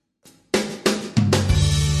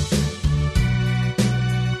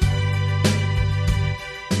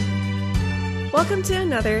Welcome to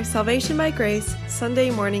another Salvation by Grace Sunday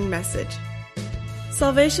morning message.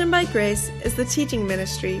 Salvation by Grace is the teaching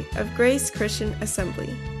ministry of Grace Christian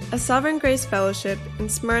Assembly, a Sovereign Grace Fellowship in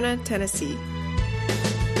Smyrna, Tennessee.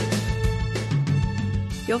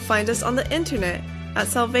 You'll find us on the internet at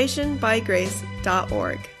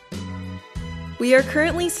salvationbygrace.org. We are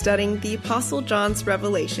currently studying the Apostle John's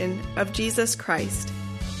revelation of Jesus Christ.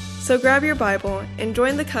 So grab your Bible and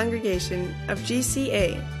join the congregation of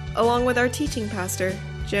GCA along with our teaching pastor,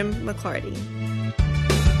 Jim McClarty.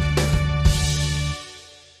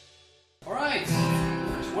 All right,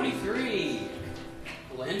 number 23,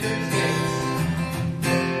 we'll enter his gates.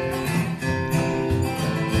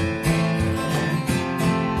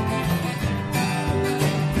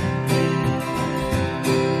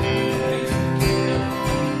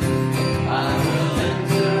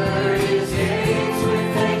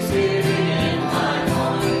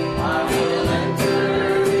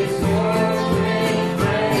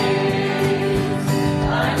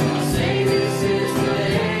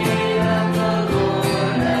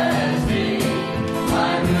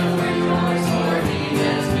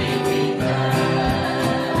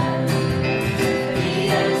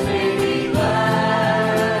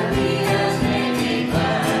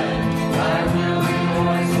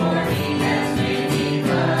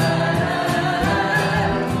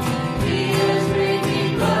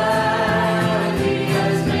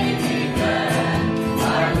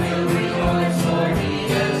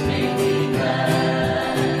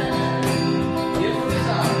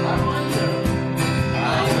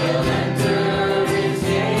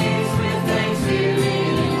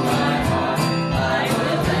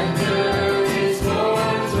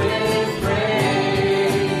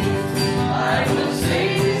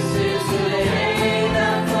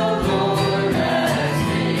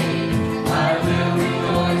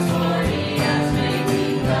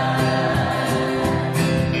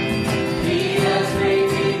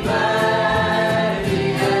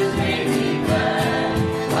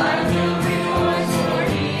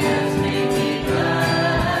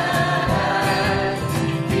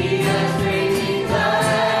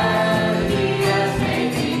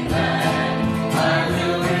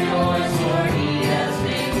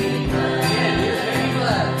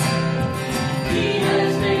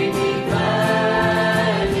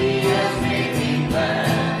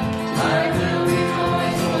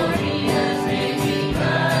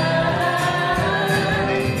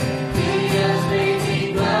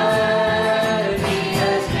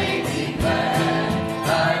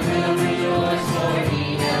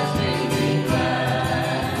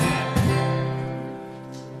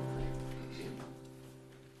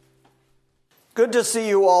 Good to see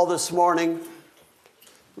you all this morning.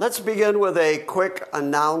 Let's begin with a quick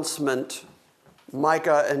announcement.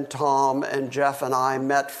 Micah and Tom and Jeff and I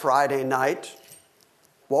met Friday night.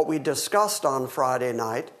 What we discussed on Friday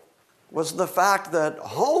night was the fact that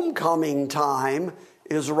homecoming time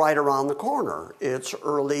is right around the corner. It's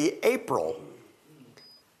early April.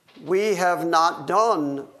 We have not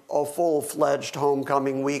done a full-fledged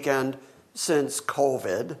homecoming weekend since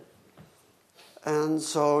COVID. And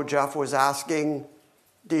so Jeff was asking,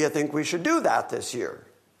 do you think we should do that this year?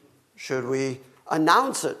 Should we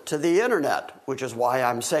announce it to the internet? Which is why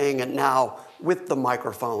I'm saying it now with the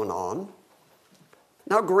microphone on.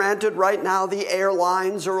 Now, granted, right now the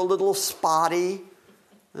airlines are a little spotty,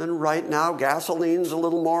 and right now gasoline's a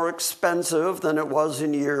little more expensive than it was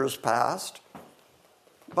in years past.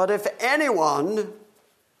 But if anyone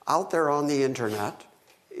out there on the internet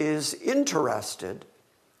is interested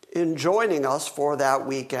in joining us for that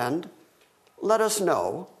weekend, let us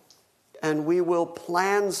know, and we will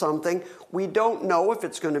plan something. We don't know if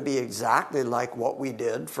it's going to be exactly like what we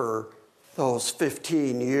did for those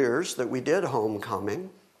 15 years that we did homecoming,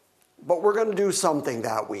 but we're going to do something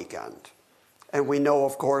that weekend. And we know,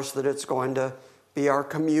 of course, that it's going to be our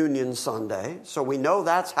communion Sunday, so we know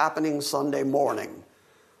that's happening Sunday morning.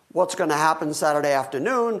 What's going to happen Saturday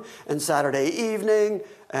afternoon and Saturday evening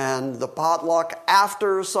and the potluck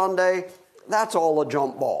after Sunday, that's all a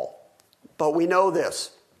jump ball. But we know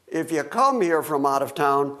this, if you come here from out of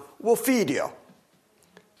town, we'll feed you.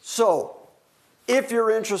 So, if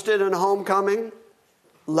you're interested in homecoming,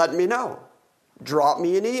 let me know. Drop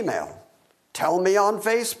me an email. Tell me on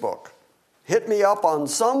Facebook. Hit me up on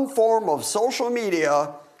some form of social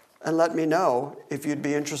media and let me know if you'd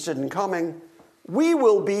be interested in coming. We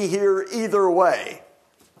will be here either way.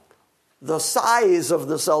 The size of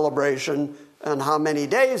the celebration and how many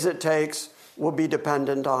days it takes will be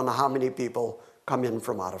dependent on how many people come in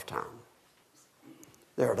from out of town.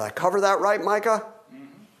 There, did I cover that right, Micah?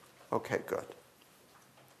 Mm-hmm. Okay, good.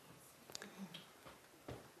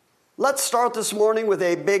 Let's start this morning with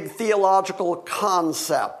a big theological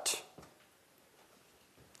concept.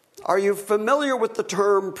 Are you familiar with the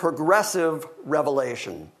term progressive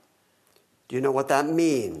revelation? Do you know what that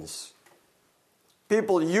means?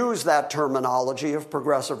 People use that terminology of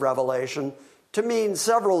progressive revelation to mean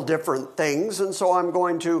several different things, and so I'm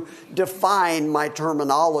going to define my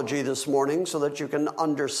terminology this morning so that you can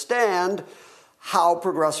understand how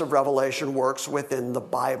progressive revelation works within the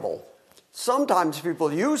Bible. Sometimes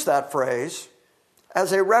people use that phrase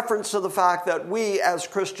as a reference to the fact that we as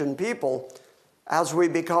Christian people, as we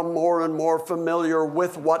become more and more familiar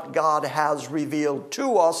with what God has revealed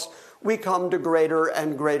to us, we come to greater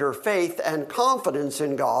and greater faith and confidence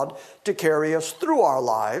in God to carry us through our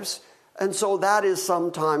lives. And so that is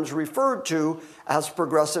sometimes referred to as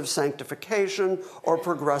progressive sanctification or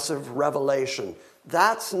progressive revelation.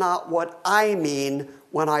 That's not what I mean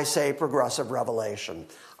when I say progressive revelation.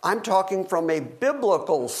 I'm talking from a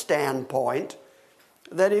biblical standpoint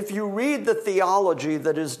that if you read the theology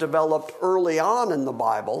that is developed early on in the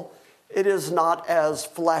Bible, it is not as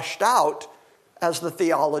fleshed out as the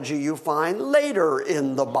theology you find later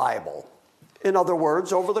in the Bible. In other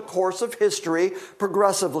words, over the course of history,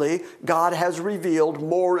 progressively, God has revealed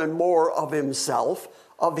more and more of himself,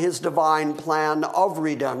 of his divine plan of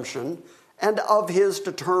redemption, and of his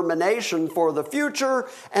determination for the future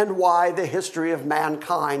and why the history of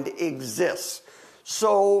mankind exists.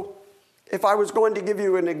 So, if I was going to give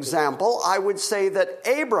you an example, I would say that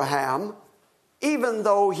Abraham, even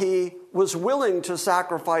though he was willing to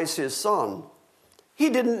sacrifice his son, he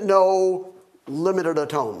didn't know limited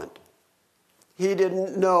atonement. He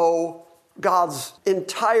didn't know God's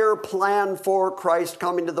entire plan for Christ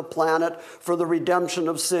coming to the planet for the redemption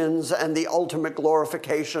of sins and the ultimate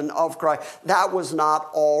glorification of Christ. That was not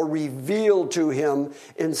all revealed to him.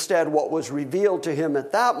 Instead, what was revealed to him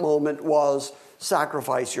at that moment was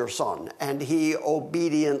sacrifice your son. And he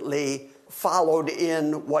obediently followed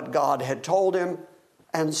in what God had told him.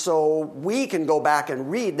 And so we can go back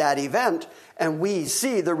and read that event, and we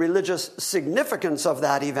see the religious significance of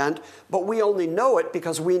that event, but we only know it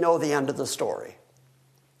because we know the end of the story.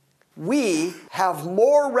 We have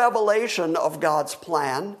more revelation of God's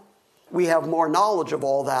plan. We have more knowledge of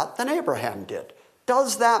all that than Abraham did.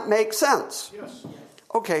 Does that make sense? Yes.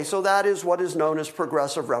 Okay, so that is what is known as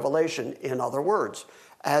progressive revelation. In other words,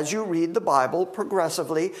 as you read the Bible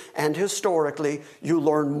progressively and historically, you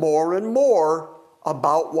learn more and more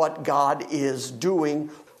about what God is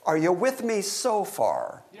doing. Are you with me so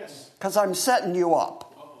far? Yes. Because I'm setting you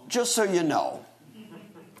up, just so you know.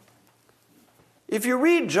 If you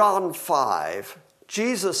read John 5,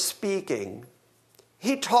 Jesus speaking,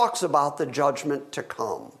 he talks about the judgment to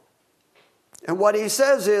come. And what he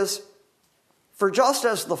says is, for just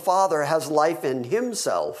as the Father has life in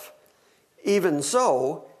himself, even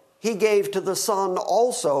so he gave to the Son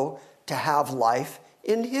also to have life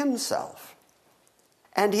in himself.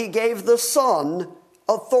 And he gave the Son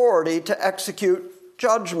authority to execute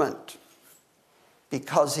judgment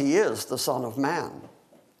because he is the Son of Man.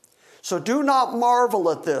 So do not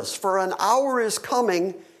marvel at this, for an hour is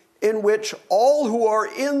coming in which all who are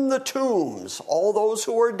in the tombs, all those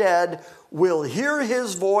who are dead, will hear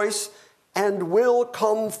his voice and will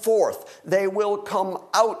come forth. They will come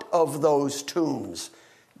out of those tombs.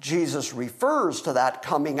 Jesus refers to that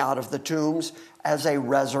coming out of the tombs as a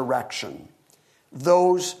resurrection.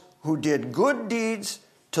 Those who did good deeds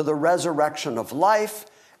to the resurrection of life,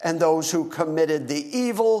 and those who committed the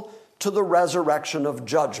evil to the resurrection of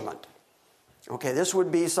judgment. Okay, this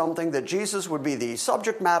would be something that Jesus would be the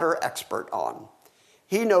subject matter expert on.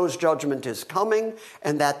 He knows judgment is coming,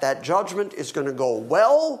 and that judgment is going to go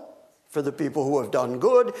well for the people who have done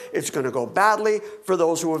good. It's going to go badly for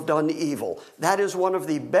those who have done evil. That is one of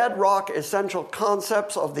the bedrock essential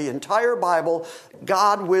concepts of the entire Bible.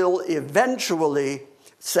 God will eventually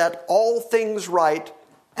set all things right,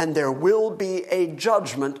 and there will be a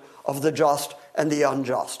judgment of the just and the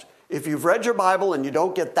unjust. If you've read your Bible and you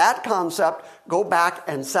don't get that concept, go back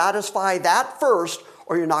and satisfy that first,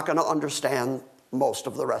 or you're not going to understand most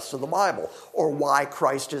of the rest of the Bible, or why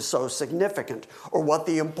Christ is so significant, or what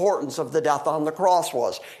the importance of the death on the cross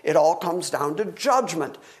was. It all comes down to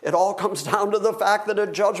judgment. It all comes down to the fact that a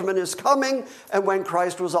judgment is coming, and when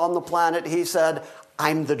Christ was on the planet, he said,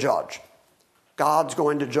 I'm the judge. God's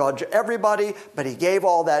going to judge everybody, but he gave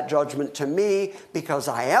all that judgment to me because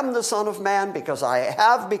I am the Son of Man, because I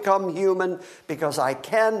have become human, because I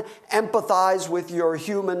can empathize with your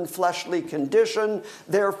human fleshly condition.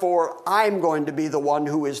 Therefore, I'm going to be the one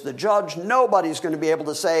who is the judge. Nobody's going to be able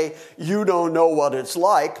to say, you don't know what it's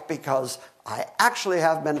like, because I actually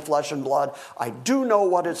have been flesh and blood. I do know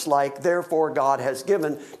what it's like. Therefore, God has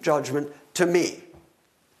given judgment to me.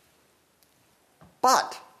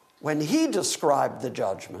 But when he described the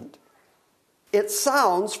judgment, it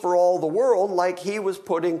sounds for all the world like he was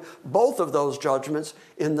putting both of those judgments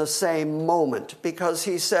in the same moment, because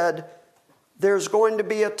he said, there's going to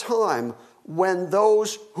be a time when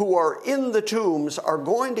those who are in the tombs are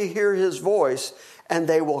going to hear his voice, and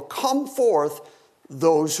they will come forth,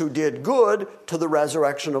 those who did good to the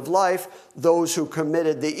resurrection of life, those who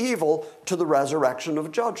committed the evil to the resurrection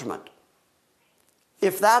of judgment.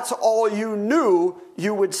 If that's all you knew,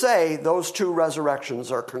 you would say those two resurrections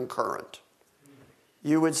are concurrent.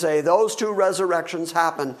 You would say those two resurrections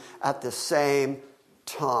happen at the same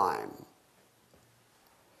time.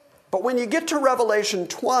 But when you get to Revelation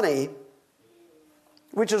 20,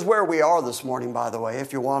 which is where we are this morning, by the way,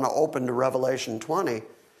 if you want to open to Revelation 20,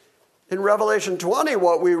 in Revelation 20,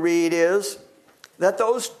 what we read is that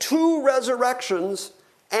those two resurrections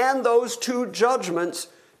and those two judgments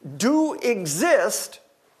do exist,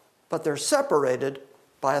 but they're separated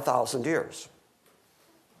by 1,000 years.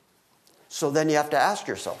 So then you have to ask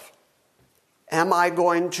yourself, am I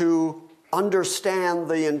going to understand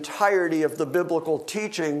the entirety of the biblical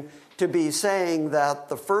teaching to be saying that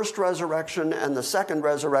the first resurrection and the second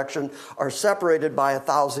resurrection are separated by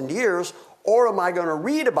 1,000 years? Or am I going to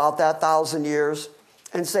read about that 1,000 years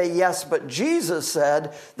and say, yes, but Jesus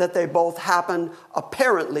said that they both happen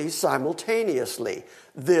apparently simultaneously?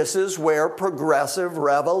 This is where progressive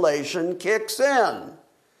revelation kicks in.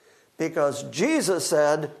 Because Jesus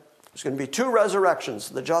said there's going to be two resurrections,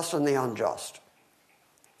 the just and the unjust.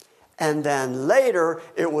 And then later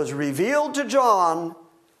it was revealed to John,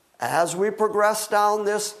 as we progress down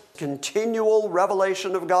this continual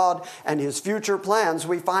revelation of God and his future plans,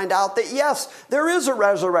 we find out that yes, there is a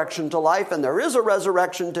resurrection to life and there is a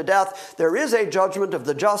resurrection to death. There is a judgment of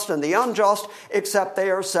the just and the unjust, except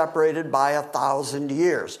they are separated by 1,000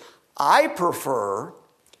 years. I prefer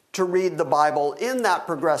to read the Bible in that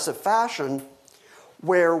progressive fashion,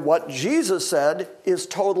 where what Jesus said is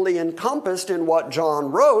totally encompassed in what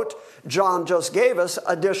John wrote. John just gave us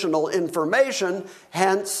additional information,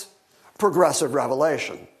 hence progressive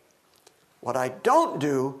revelation. What I don't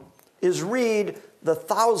do is read the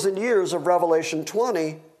 1,000 years of Revelation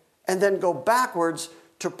 20 and then go backwards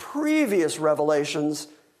to previous revelations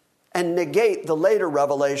and negate the later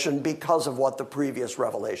revelation because of what the previous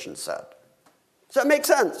revelation said. Does that make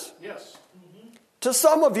sense? Yes. To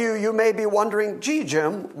some of you, you may be wondering, gee,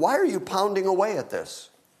 Jim, why are you pounding away at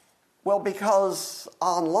this? Well, because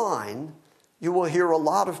online, you will hear a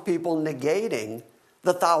lot of people negating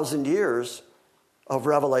the 1,000 years of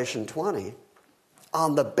Revelation 20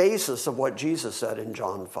 on the basis of what Jesus said in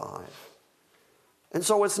John 5. And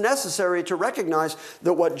so it's necessary to recognize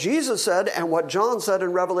that what Jesus said and what John said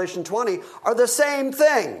in Revelation 20 are the same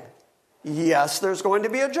thing. Yes, there's going to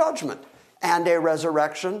be a judgment and a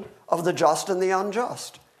resurrection of the just and the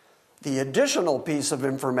unjust. The additional piece of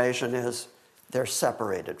information is they're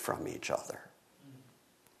separated from each other.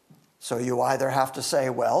 So you either have to say,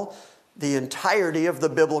 well, the entirety of the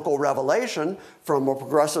biblical revelation from a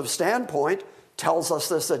progressive standpoint tells us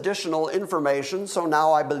this additional information, so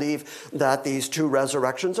now I believe that these two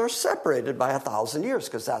resurrections are separated by 1,000 years,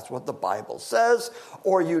 because that's what the Bible says.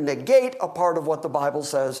 Or you negate a part of what the Bible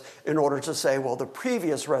says in order to say, well, the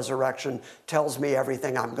previous resurrection tells me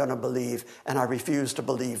everything I'm going to believe, and I refuse to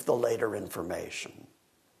believe the later information.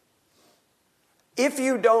 If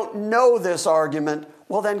you don't know this argument,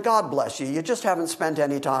 well, then God bless you. You just haven't spent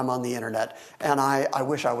any time on the internet, and I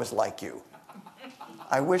wish I was like you.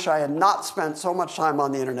 I wish I had not spent so much time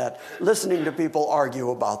on the internet listening to people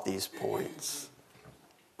argue about these points.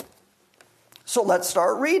 So let's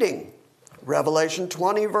start reading. Revelation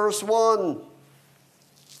 20, verse 1.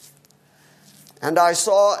 And I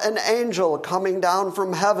saw an angel coming down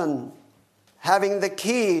from heaven, having the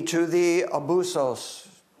key to the abyssos,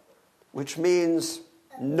 which means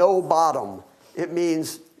no bottom. It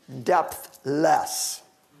means depthless.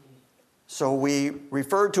 So we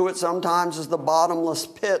refer to it sometimes as the bottomless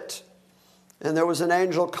pit. And there was an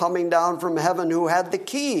angel coming down from heaven who had the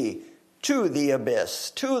key to the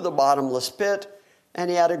abyss, to the bottomless pit. And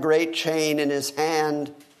he had a great chain in his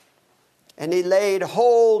hand. And he laid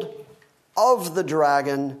hold of the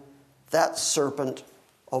dragon, that serpent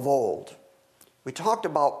of old. We talked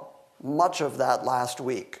about much of that last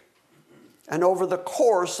week. And over the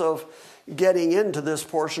course of getting into this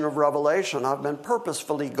portion of Revelation, I've been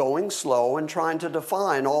purposefully going slow and trying to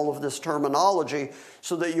define all of this terminology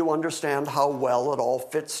so that you understand how well it all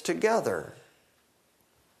fits together.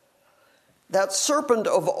 That serpent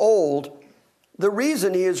of old The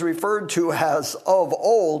reason he is referred to as of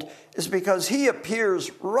old is because he appears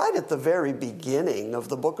right at the very beginning of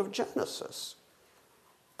the book of Genesis.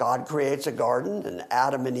 God creates a garden and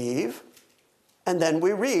Adam and Eve, and then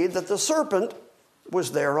we read that the serpent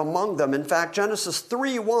was there among them. In fact, Genesis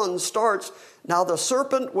 3:1 starts, "Now the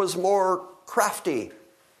serpent was more crafty."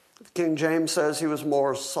 King James says he was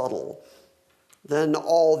more subtle than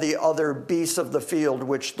all the other beasts of the field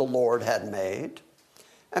which the Lord had made.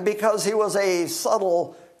 And because he was a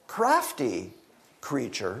subtle, crafty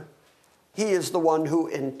creature, he is the one who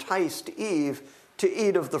enticed Eve to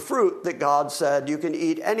eat of the fruit that God said, you can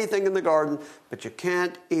eat anything in the garden, but you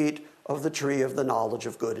can't eat of the tree of the knowledge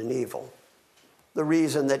of good and evil. The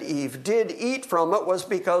reason that Eve did eat from it was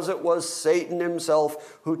because it was Satan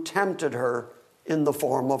himself who tempted her in the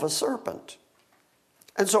form of a serpent.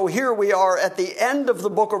 And so here we are at the end of the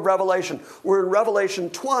book of Revelation. We're in Revelation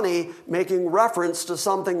 20, making reference to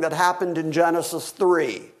something that happened in Genesis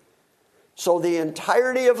 3. So the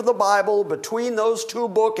entirety of the Bible between those two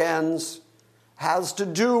bookends has to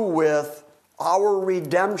do with our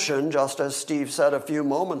redemption, just as Steve said a few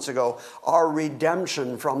moments ago, our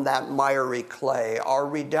redemption from that miry clay, our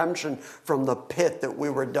redemption from the pit that we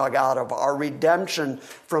were dug out of, our redemption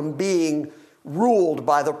from being ruled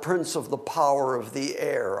by the prince of the power of the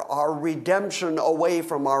air, our redemption away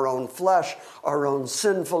from our own flesh, our own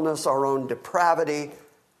sinfulness, our own depravity,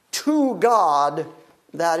 to God.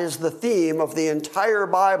 That is the theme of the entire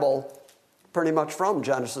Bible, pretty much from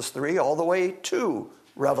Genesis 3 all the way to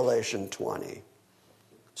Revelation 20.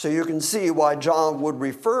 So you can see why John would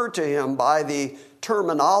refer to him by the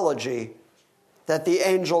terminology that the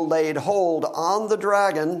angel laid hold on the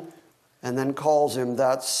dragon and then calls him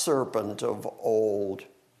that serpent of old,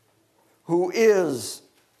 who is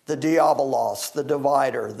the diabolos, the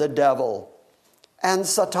divider, the devil, and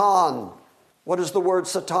Satan. What does the word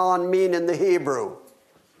Satan mean in the Hebrew?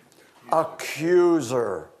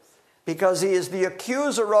 Accuser, because he is the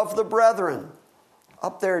accuser of the brethren,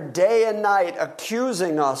 up there day and night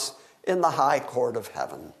accusing us in the high court of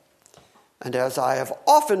heaven. And as I have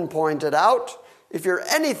often pointed out, if you're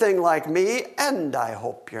anything like me, and I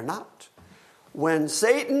hope you're not, when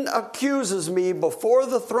Satan accuses me before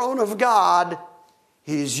the throne of God,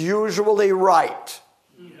 he's usually right.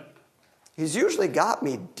 Yep. He's usually got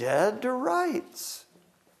me dead to rights.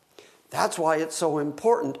 That's why it's so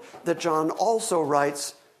important that John also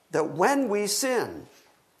writes that when we sin,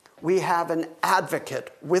 we have an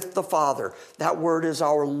advocate with the Father. That word is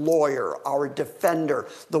our lawyer, our defender,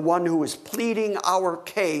 the one who is pleading our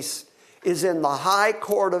case is in the high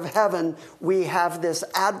court of heaven. We have this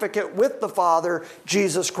advocate with the Father,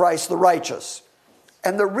 Jesus Christ the righteous.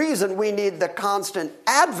 And the reason we need the constant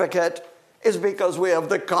advocate is because we have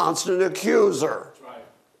the constant accuser. That's right.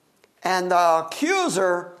 And the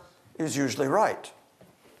accuser is usually right.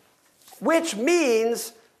 Which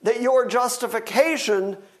means that your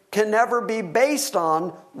justification can never be based on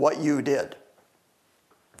what you did.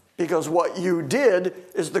 Because what you did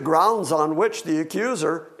is the grounds on which the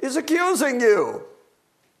accuser is accusing you.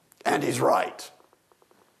 And he's right.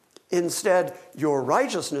 Instead, your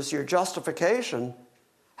righteousness, your justification,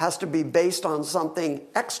 has to be based on something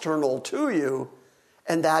external to you.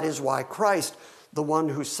 And that is why Christ, the one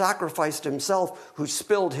who sacrificed himself, who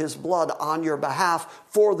spilled his blood on your behalf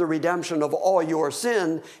for the redemption of all your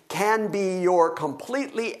sin, can be your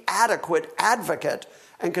completely adequate advocate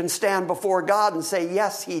and can stand before God and say,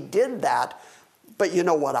 yes, he did that, but you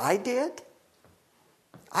know what I did?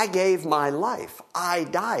 I gave my life. I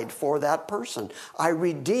died for that person. I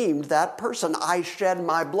redeemed that person. I shed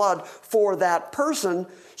my blood for that person.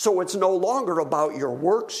 So it's no longer about your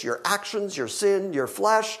works, your actions, your sin, your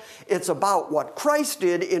flesh. It's about what Christ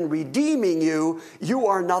did in redeeming you. You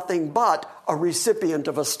are nothing but a recipient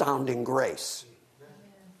of astounding grace.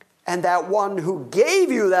 And that one who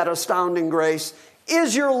gave you that astounding grace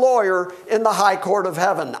is your lawyer in the high court of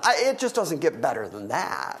heaven. It just doesn't get better than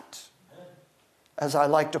that. As I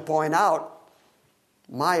like to point out,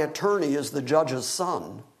 my attorney is the judge's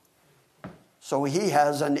son. So he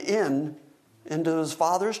has an in into his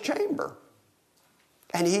father's chamber.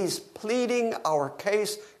 And he's pleading our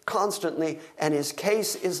case constantly, and his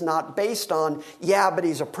case is not based on, yeah, but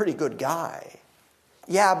he's a pretty good guy.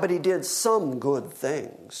 Yeah, but he did some good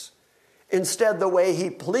things. Instead, the way he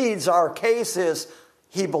pleads our case is,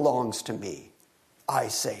 he belongs to me. I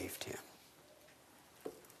saved him.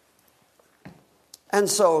 And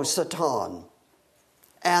so Satan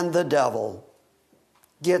and the devil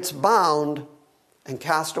gets bound and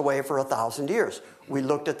cast away for 1,000 years. We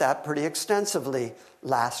looked at that pretty extensively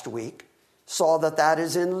last week, saw that that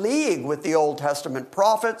is in league with the Old Testament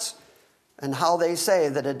prophets and how they say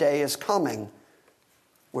that a day is coming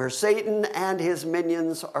where Satan and his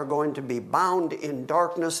minions are going to be bound in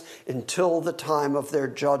darkness until the time of their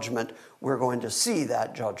judgment. We're going to see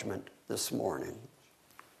that judgment this morning.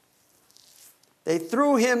 They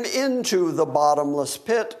threw him into the bottomless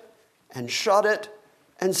pit and shut it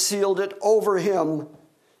and sealed it over him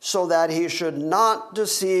so that he should not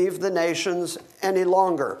deceive the nations any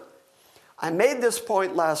longer. I made this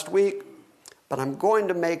point last week, but I'm going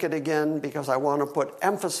to make it again because I want to put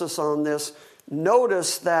emphasis on this.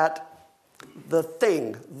 Notice that the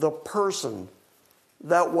thing, the person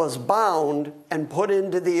that was bound and put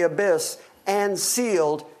into the abyss and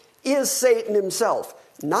sealed is Satan himself.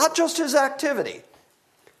 Not just his activity,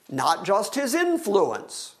 not just his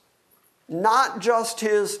influence, not just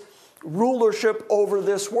his rulership over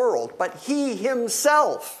this world, but he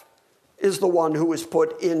himself is the one who is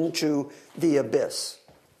put into the abyss.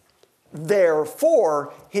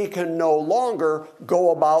 Therefore, he can no longer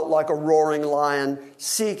go about like a roaring lion,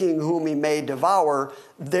 seeking whom he may devour.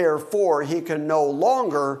 Therefore, he can no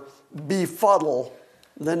longer befuddle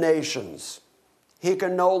the nations. He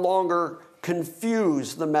can no longer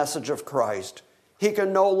confuse the message of Christ. He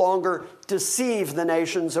can no longer deceive the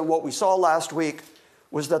nations. And what we saw last week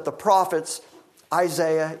was that the prophets,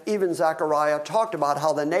 Isaiah, even Zechariah, talked about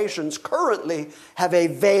how the nations currently have a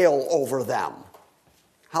veil over them,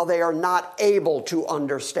 how they are not able to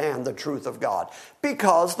understand the truth of God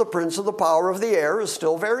because the prince of the power of the air is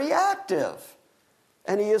still very active,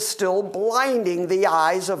 and he is still blinding the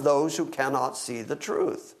eyes of those who cannot see the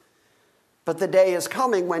truth. But the day is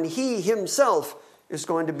coming when he himself is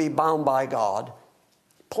going to be bound by God,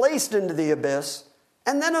 placed into the abyss,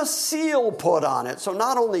 and then a seal put on it. So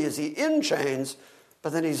not only is he in chains,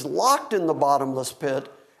 but then he's locked in the bottomless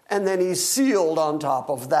pit, and then he's sealed on top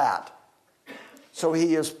of that. So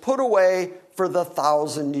he is put away for the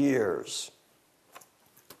 1,000 years,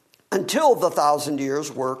 until the 1,000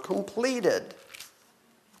 years were completed.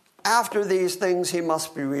 After these things, he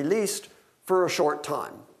must be released for a short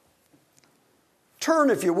time. Turn,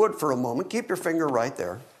 if you would, for a moment. Keep your finger right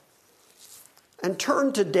there. And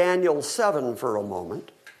turn to Daniel 7 for a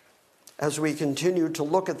moment as we continue to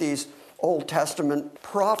look at these Old Testament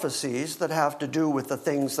prophecies that have to do with the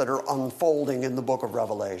things that are unfolding in the book of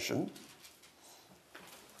Revelation.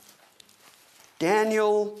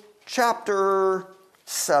 Daniel chapter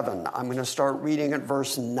 7. I'm going to start reading at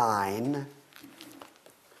verse 9.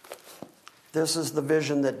 This is the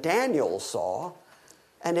vision that Daniel saw,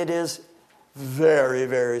 and it is very,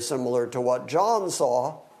 very similar to what John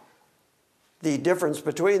saw. The difference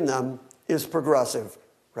between them is progressive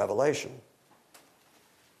revelation.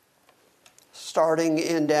 Starting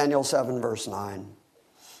in Daniel 7, verse 9.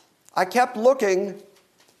 I kept looking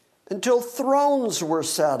until thrones were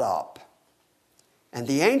set up, and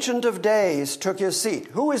the Ancient of Days took his seat.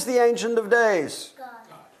 Who is the Ancient of Days?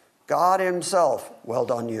 God. God himself. Well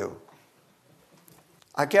done, you.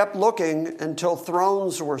 I kept looking until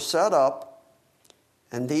thrones were set up,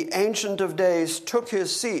 and the Ancient of Days took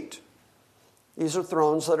his seat. These are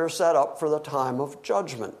thrones that are set up for the time of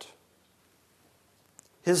judgment.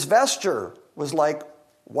 His vesture was like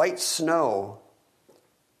white snow,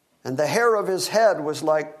 and the hair of his head was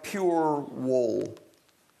like pure wool.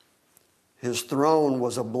 His throne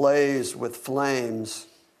was ablaze with flames,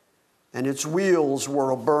 and its wheels were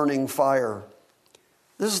a burning fire.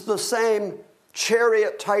 This is the same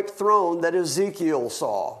chariot-type throne that Ezekiel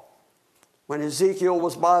saw. When Ezekiel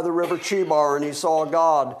was by the river Chebar and he saw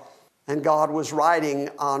God, and God was riding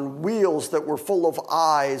on wheels that were full of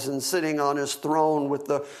eyes and sitting on his throne with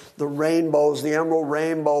the rainbows, the emerald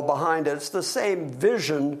rainbow behind it. It's the same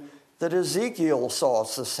vision that Ezekiel saw.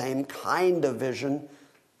 It's the same kind of vision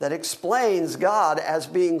that explains God as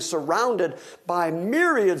being surrounded by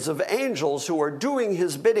myriads of angels who are doing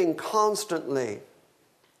his bidding constantly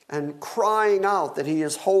and crying out that he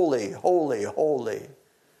is holy, holy, holy.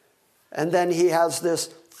 And then he has this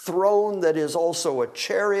throne that is also a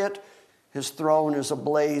chariot. His throne is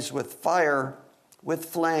ablaze with fire, with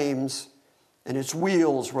flames, and its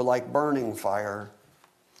wheels were like burning fire.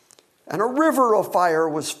 And a river of fire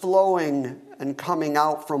was flowing and coming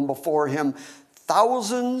out from before him.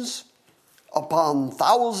 Thousands upon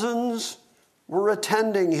thousands were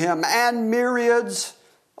attending him, and myriads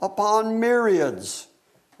upon myriads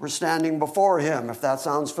were standing before him. If that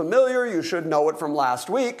sounds familiar, you should know it from last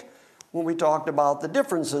week when we talked about the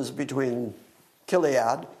differences between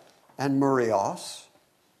Gilead and Murios.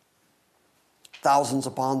 Thousands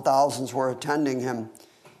upon thousands were attending him,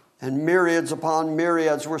 and myriads upon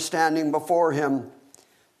myriads were standing before him.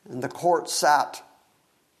 And the court sat,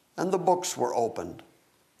 and the books were opened.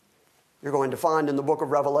 You're going to find in the book of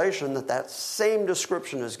Revelation that same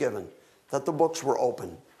description is given. that the books were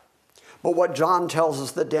open. But what John tells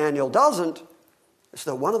us that Daniel doesn't is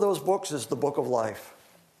that one of those books is the book of life.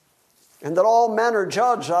 And that all men are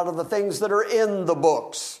judged out of the things that are in the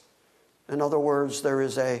books. In other words, there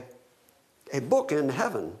is a book in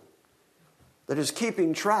heaven that is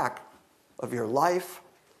keeping track of your life,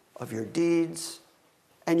 of your deeds,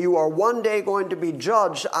 and you are one day going to be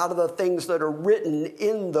judged out of the things that are written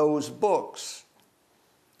in those books.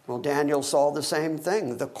 Well, Daniel saw the same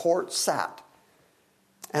thing. The court sat,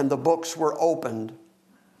 and the books were opened.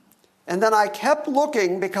 And then I kept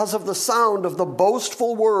looking because of the sound of the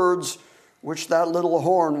boastful words which that little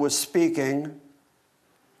horn was speaking.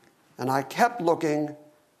 And I kept looking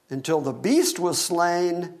until the beast was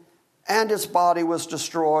slain and its body was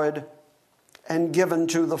destroyed and given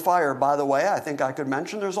to the fire. By the way, I think I could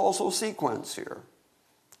mention there's also sequence here,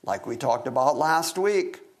 like we talked about last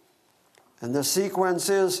week. And the sequence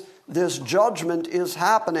is this judgment is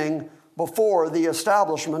happening before the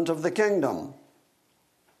establishment of the kingdom.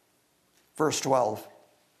 Verse 12.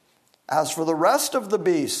 As for the rest of the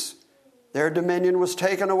beasts, their dominion was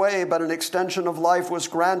taken away, but an extension of life was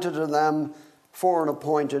granted to them for an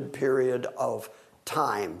appointed period of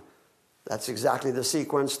time. That's exactly the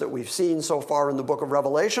sequence that we've seen so far in the book of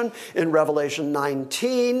Revelation. In Revelation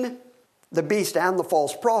 19, the beast and the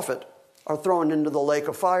false prophet are thrown into the lake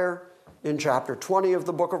of fire. In chapter 20 of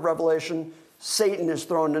the book of Revelation, Satan is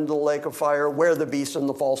thrown into the lake of fire where the beast and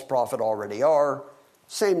the false prophet already are.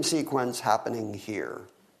 Same sequence happening here.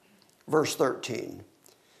 Verse 13.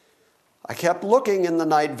 I kept looking in the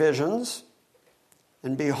night visions,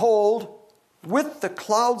 and behold, with the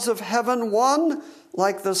clouds of heaven, one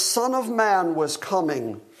like the Son of Man was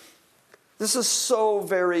coming. This is so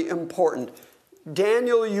very important.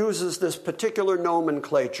 Daniel uses this particular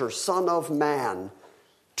nomenclature, Son of Man,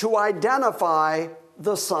 to identify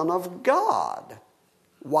the Son of God.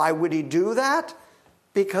 Why would he do that?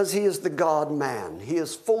 Because he is the God-man. He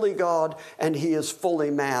is fully God and he is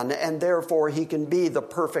fully man, and therefore he can be the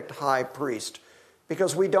perfect high priest.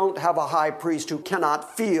 Because we don't have a high priest who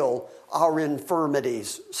cannot feel our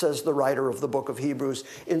infirmities, says the writer of the book of Hebrews.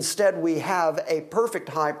 Instead, we have a perfect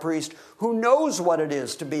high priest who knows what it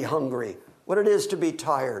is to be hungry, what it is to be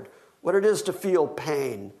tired, what it is to feel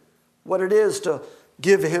pain, what it is to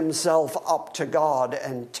give himself up to God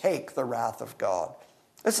and take the wrath of God.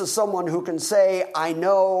 This is someone who can say, I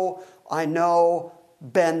know,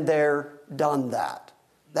 been there, done that.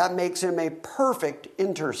 That makes him a perfect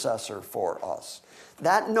intercessor for us.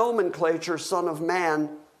 That nomenclature, Son of Man,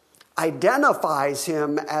 identifies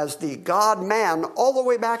him as the God-man all the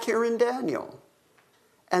way back here in Daniel.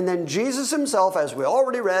 And then Jesus himself, as we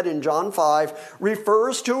already read in John 5,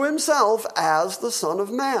 refers to himself as the Son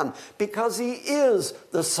of Man because he is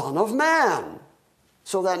the Son of Man.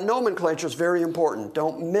 So that nomenclature is very important.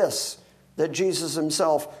 Don't miss that Jesus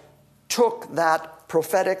himself took that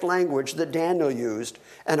prophetic language that Daniel used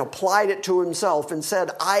and applied it to himself and said,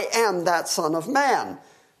 I am that Son of Man.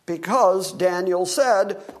 Because Daniel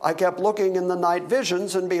said, I kept looking in the night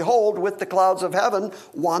visions, and behold, with the clouds of heaven,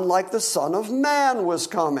 one like the Son of Man was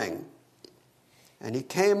coming. And he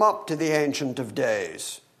came up to the Ancient of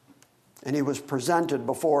Days, and he was presented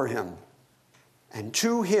before him. And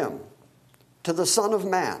to him, to the Son of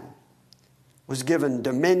Man, was given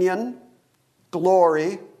dominion,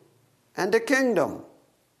 glory, and a kingdom.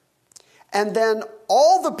 And then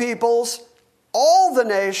all the peoples, all the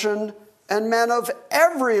nation, and men of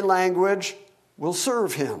every language will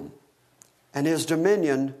serve him. And his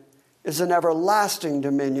dominion is an everlasting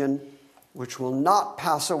dominion which will not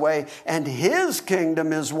pass away, and his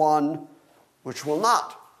kingdom is one which will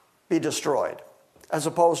not be destroyed. As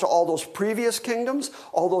opposed to all those previous kingdoms,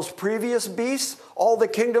 all those previous beasts, all the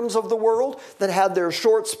kingdoms of the world that had their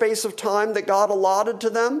short space of time that God allotted to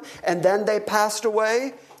them, and then they passed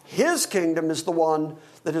away. His kingdom is the one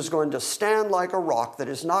that is going to stand like a rock, that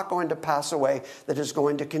is not going to pass away, that is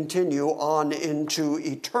going to continue on into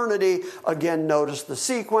eternity. Again, notice the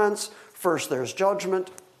sequence. First there's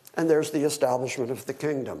judgment, and there's the establishment of the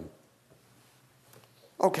kingdom.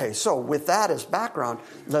 Okay, so with that as background,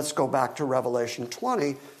 let's go back to Revelation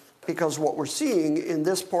 20, because what we're seeing in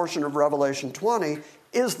this portion of Revelation 20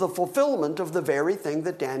 is the fulfillment of the very thing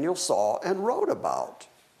that Daniel saw and wrote about.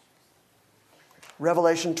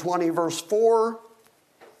 Revelation 20, verse 4,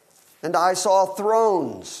 and I saw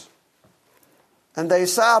thrones, and they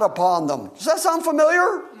sat upon them. Does that sound familiar?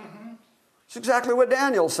 Mm-hmm. It's exactly what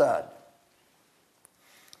Daniel said.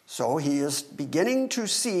 So he is beginning to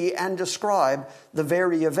see and describe the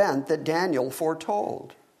very event that Daniel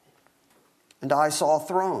foretold. And I saw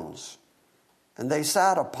thrones, and they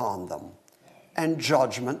sat upon them, and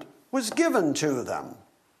judgment was given to them.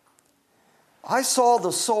 I saw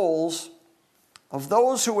the souls of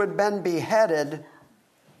those who had been beheaded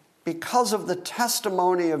because of the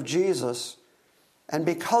testimony of Jesus and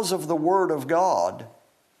because of the Word of God,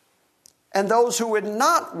 and those who had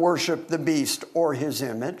not worshiped the beast or his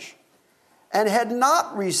image, and had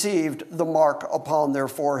not received the mark upon their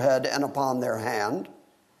forehead and upon their hand.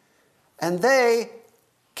 And they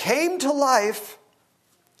came to life,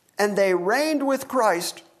 and they reigned with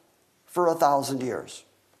Christ for 1,000 years.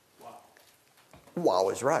 Wow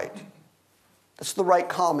is right. That's the right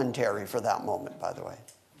commentary for that moment, by the way.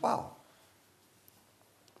 Wow.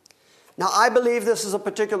 Now, I believe this is a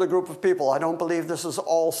particular group of people. I don't believe this is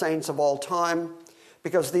all saints of all time,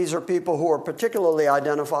 because these are people who are particularly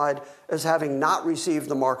identified as having not received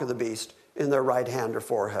the mark of the beast in their right hand or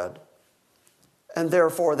forehead. And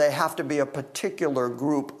therefore, they have to be a particular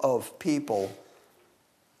group of people.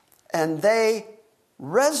 And they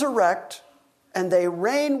resurrect and they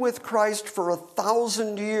reign with Christ for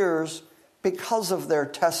 1,000 years because of their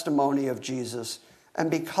testimony of Jesus and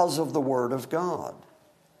because of the Word of God.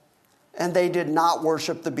 And they did not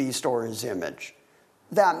worship the beast or his image.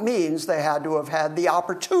 That means they had to have had the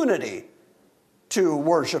opportunity to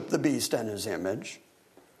worship the beast and his image.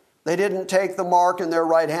 They didn't take the mark in their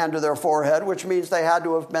right hand or their forehead, which means they had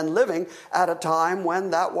to have been living at a time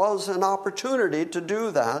when that was an opportunity to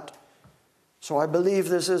do that. So I believe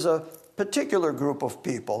this is a particular group of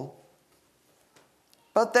people.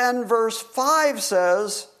 But then verse 5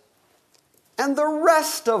 says, and the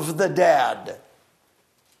rest of the dead.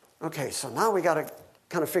 Okay, so now we got to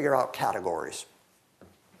kind of figure out categories.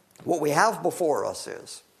 What we have before us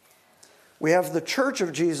is, we have the Church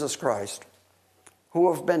of Jesus Christ,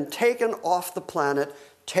 who have been taken off the planet,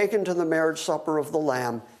 taken to the marriage supper of the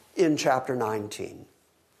Lamb in chapter 19.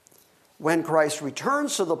 When Christ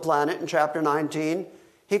returns to the planet in chapter 19,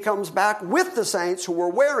 he comes back with the saints who were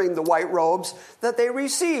wearing the white robes that they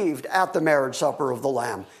received at the marriage supper of the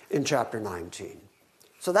Lamb in chapter 19.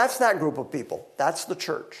 So that's that group of people. That's the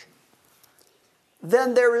church.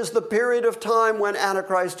 Then there is the period of time when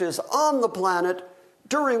Antichrist is on the planet,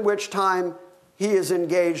 during which time he is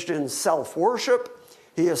engaged in self-worship.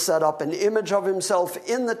 He has set up an image of himself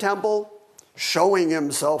in the temple, showing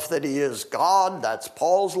himself that he is God. That's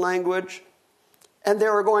Paul's language. And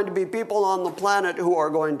there are going to be people on the planet who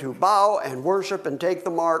are going to bow and worship and take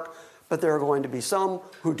the mark, but there are going to be some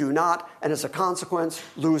who do not, and as a consequence,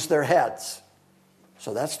 lose their heads.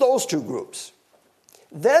 So that's those two groups.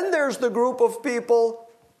 Then there's the group of people,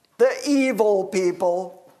 the evil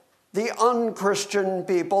people, the unchristian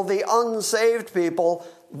people, the unsaved people.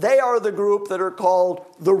 They are the group that are called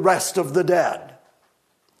the rest of the dead.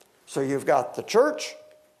 So you've got the church,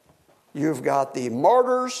 you've got the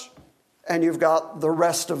martyrs, and you've got the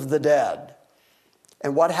rest of the dead.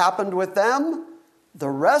 And what happened with them? The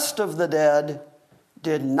rest of the dead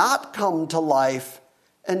did not come to life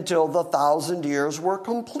until the 1,000 years were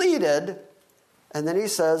completed. And then he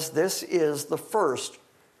says this is the first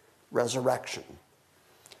resurrection.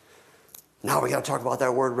 Now we got to talk about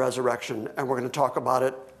that word resurrection, and we're going to talk about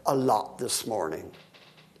it a lot this morning.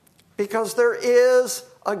 Because there is,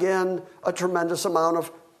 again, a tremendous amount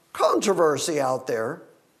of controversy out there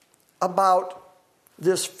about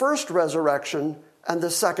this first resurrection and the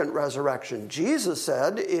second resurrection. Jesus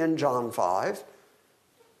said in John 5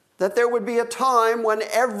 that there would be a time when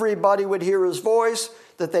everybody would hear his voice,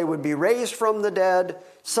 that they would be raised from the dead,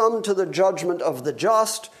 some to the judgment of the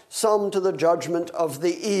just, some to the judgment of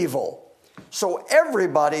the evil. So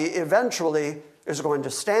everybody eventually is going to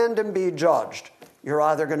stand and be judged. You're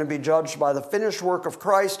either going to be judged by the finished work of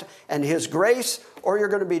Christ and his grace, or you're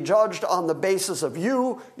going to be judged on the basis of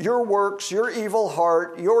you, your works, your evil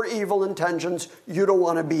heart, your evil intentions. You don't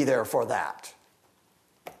want to be there for that.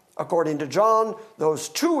 According to John, those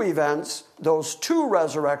two events, those two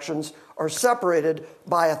resurrections, are separated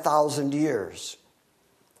by 1,000 years.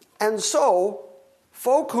 And so,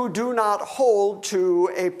 folk who do not hold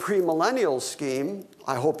to a premillennial scheme,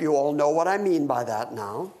 I hope you all know what I mean by that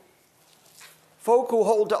now, folk who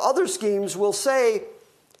hold to other schemes will say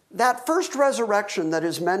that first resurrection that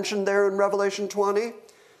is mentioned there in Revelation 20,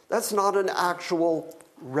 that's not an actual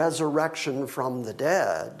resurrection from the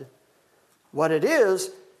dead. What it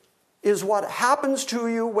is what happens to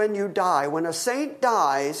you when you die. When a saint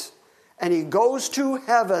dies and he goes to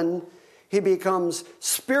heaven, he becomes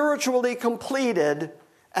spiritually completed,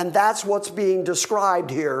 and that's what's being described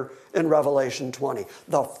here in Revelation 20.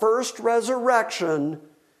 The first resurrection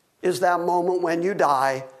is that moment when you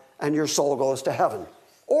die and your soul goes to heaven.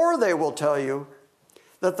 Or they will tell you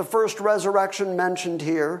that the first resurrection mentioned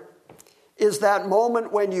here is that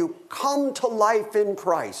moment when you come to life in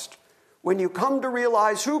Christ, when you come to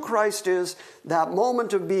realize who Christ is, that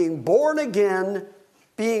moment of being born again,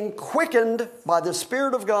 being quickened by the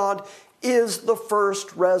Spirit of God, is the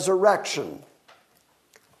first resurrection.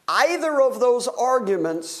 Either of those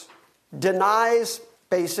arguments denies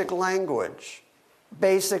basic language,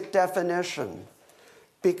 basic definition,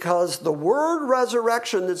 because the word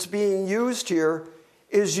resurrection that's being used here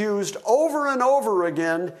is used over and over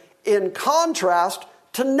again in contrast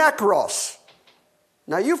to nekros.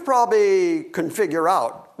 Now, you've probably can figure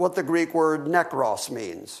out what the Greek word nekros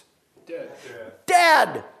means.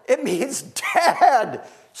 Dead. It means dead.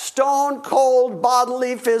 Stone cold,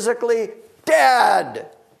 bodily, physically dead.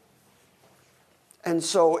 And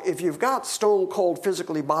so if you've got stone cold,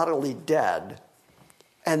 physically, bodily dead,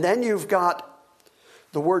 and then you've got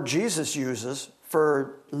the word Jesus uses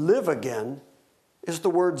for live again is the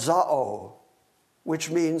word zao,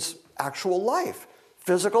 which means actual life,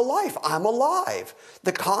 physical life. I'm alive.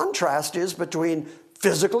 The contrast is between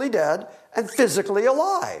physically dead and physically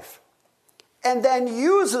alive. And then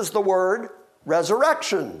uses the word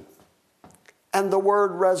resurrection. And the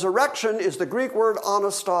word resurrection is the Greek word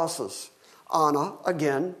anastasis. Ana,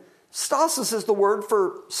 again. Stasis is the word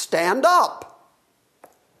for stand up.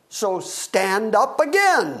 So stand up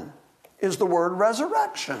again is the word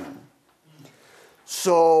resurrection.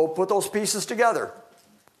 So put those pieces together.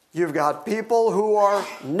 You've got people who are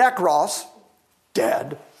nekros,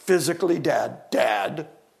 dead, physically dead, dead.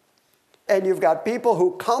 And you've got people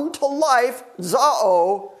who come to life,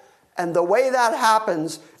 zao, and the way that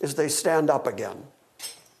happens is they stand up again.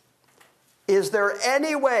 Is there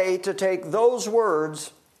any way to take those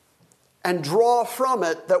words and draw from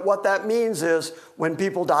it that what that means is when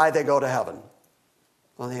people die, they go to heaven?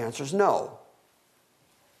 Well, the answer is no.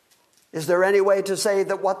 Is there any way to say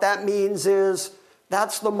that what that means is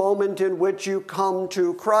that's the moment in which you come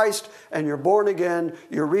to Christ and you're born again,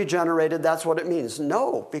 you're regenerated, that's what it means?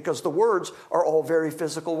 No, because the words are all very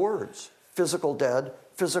physical words. Physical dead,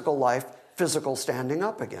 physical life, physical standing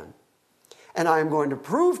up again. And I am going to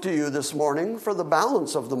prove to you this morning, for the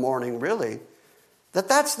balance of the morning really, that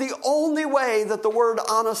that's the only way that the word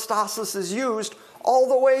anastasis is used all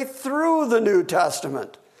the way through the New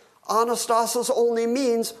Testament. Anastasis only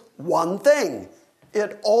means one thing.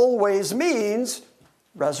 It always means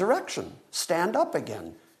resurrection. Stand up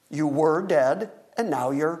again. You were dead and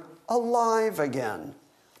now you're alive again.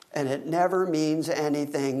 And it never means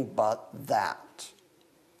anything but that.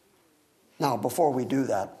 Now, before we do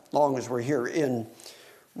that, long as we're here in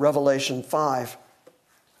Revelation 5,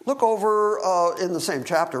 look over in the same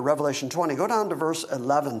chapter, Revelation 20. Go down to verse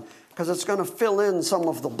 11, because it's going to fill in some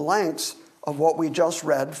of the blanks of what we just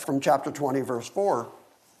read from chapter 20, verse 4.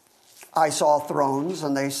 I saw thrones,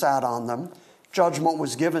 and they sat on them. Judgment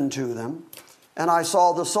was given to them. And I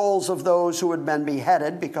saw the souls of those who had been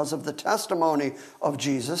beheaded because of the testimony of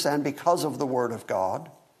Jesus and because of the word of God,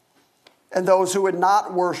 and those who had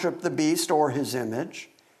not worshipped the beast or his image,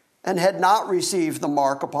 and had not received the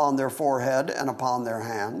mark upon their forehead and upon their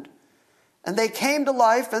hand. And they came to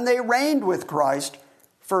life, and they reigned with Christ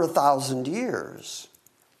for 1,000 years.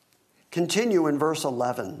 Continue in verse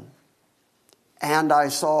 11. And I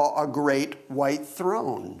saw a great white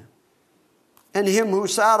throne, and him who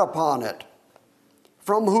sat upon it,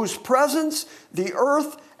 from whose presence the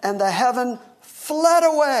earth and the heaven fled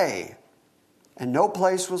away, and no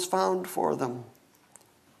place was found for them.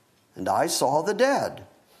 And I saw the dead,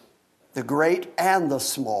 the great and the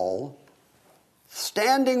small,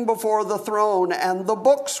 standing before the throne, and the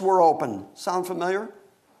books were open. Sound familiar?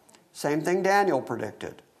 Same thing Daniel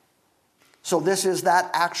predicted. So this is that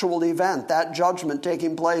actual event, that judgment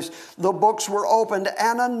taking place. The books were opened,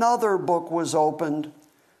 and another book was opened,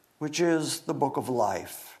 which is the book of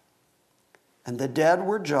life. And the dead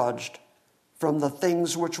were judged from the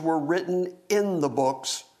things which were written in the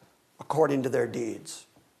books according to their deeds.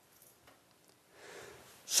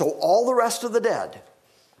 So all the rest of the dead,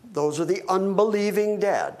 those are the unbelieving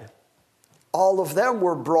dead, all of them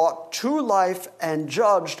were brought to life and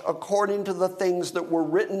judged according to the things that were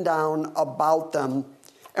written down about them.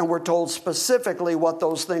 And we're told specifically what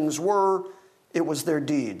those things were. It was their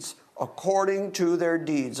deeds. According to their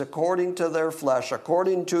deeds, according to their flesh,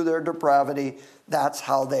 according to their depravity, that's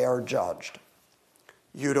how they are judged.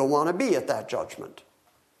 You don't want to be at that judgment.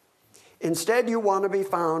 Instead, you want to be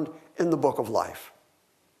found in the book of life.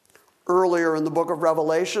 Earlier in the book of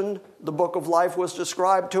Revelation, the book of life was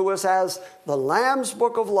described to us as the Lamb's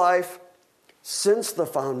book of life since the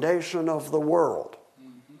foundation of the world.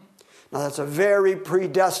 Now, that's a very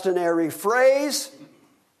predestinary phrase,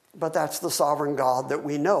 but that's the sovereign God that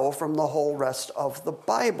we know from the whole rest of the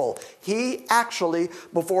Bible. He actually,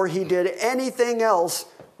 before he did anything else,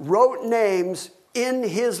 wrote names in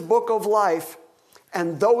his book of life,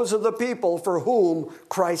 and those are the people for whom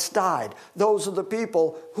Christ died. Those are the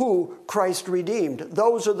people who Christ redeemed.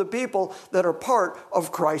 Those are the people that are part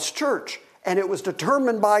of Christ's church. And it was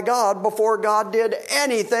determined by God before God did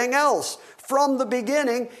anything else. From the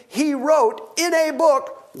beginning, he wrote in a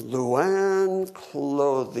book, Luann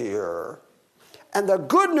Clothier. And the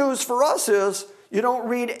good news for us is you don't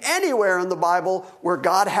read anywhere in the Bible where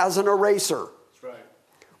God has an eraser. That's right.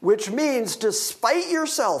 Which means despite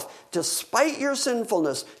yourself, despite your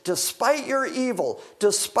sinfulness, despite your evil,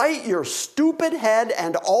 despite your stupid head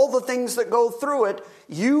and all the things that go through it,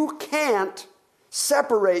 you can't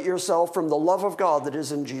separate yourself from the love of God that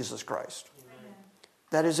is in Jesus Christ.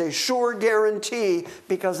 That is a sure guarantee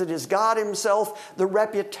because it is God himself, the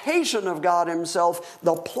reputation of God himself,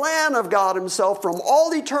 the plan of God himself from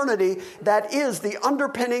all eternity that is the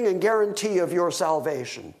underpinning and guarantee of your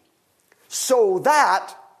salvation. So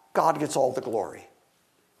that God gets all the glory.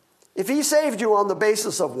 If he saved you on the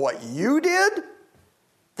basis of what you did,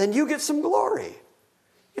 then you get some glory.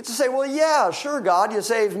 You get to say, well, yeah, sure, God, you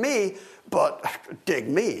saved me, but dig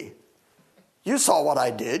me. You saw what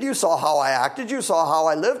I did. You saw how I acted. You saw how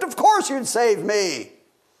I lived. Of course you'd save me.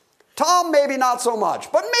 Tom, maybe not so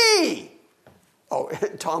much, but me. Oh,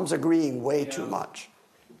 Tom's agreeing way too much.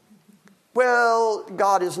 Well,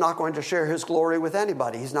 God is not going to share his glory with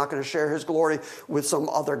anybody. He's not going to share his glory with some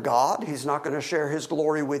other God. He's not going to share his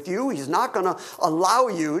glory with you. He's not going to allow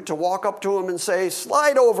you to walk up to him and say,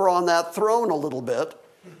 slide over on that throne a little bit.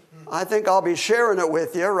 I think I'll be sharing it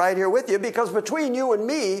with you, right here with you, because between you and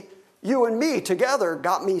me together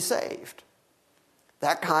got me saved.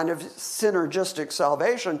 That kind of synergistic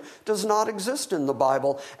salvation does not exist in the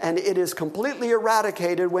Bible, and it is completely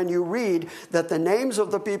eradicated when you read that the names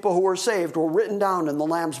of the people who were saved were written down in the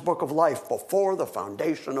Lamb's Book of Life before the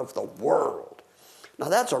foundation of the world. Now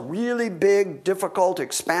that's a really big, difficult,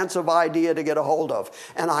 expansive idea to get a hold of.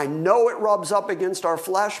 And I know it rubs up against our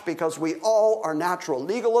flesh because we all are natural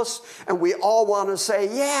legalists and we all want to say,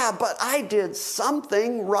 yeah, but I did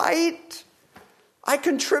something right. I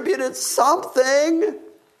contributed something.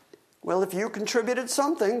 Well, if you contributed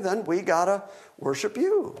something, then we got to worship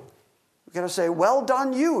you. We got to say, well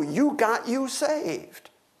done you. You got you saved.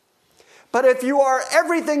 But if you are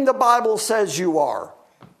everything the Bible says you are,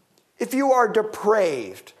 if you are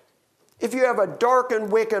depraved, if you have a dark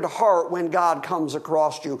and wicked heart when God comes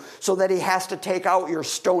across you so that he has to take out your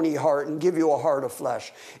stony heart and give you a heart of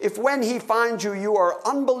flesh, if when he finds you, you are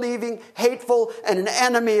unbelieving, hateful, and an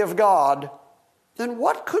enemy of God, then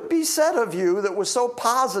what could be said of you that was so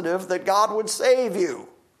positive that God would save you?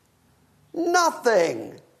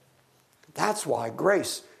 Nothing. That's why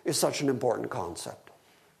grace is such an important concept.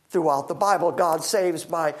 Throughout the Bible, God saves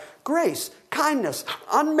by grace, kindness,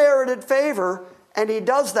 unmerited favor, and he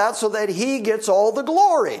does that so that he gets all the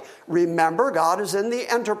glory. Remember, God is in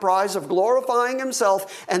the enterprise of glorifying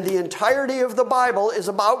himself, and the entirety of the Bible is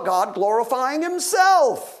about God glorifying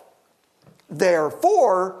himself.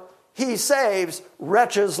 Therefore, he saves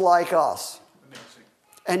wretches like us. Amazing.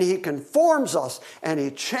 And he conforms us, and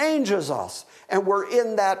he changes us. And we're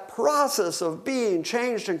in that process of being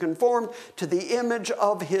changed and conformed to the image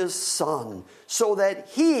of his Son, so that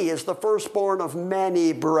he is the firstborn of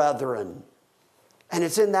many brethren. And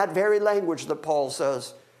it's in that very language that Paul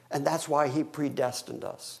says, and that's why he predestined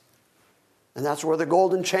us. And that's where the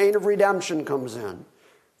golden chain of redemption comes in.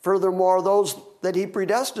 Furthermore, those that he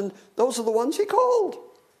predestined, those are the ones he called.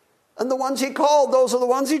 And the ones he called, those are the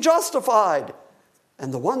ones he justified.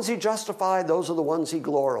 And the ones he justified, those are the ones he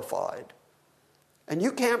glorified. And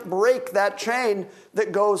you can't break that chain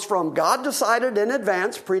that goes from God decided in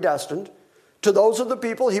advance, predestined, to those of the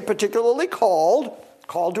people he particularly called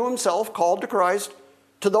to himself, called to Christ,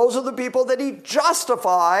 to those of the people that he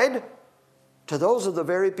justified, to those of the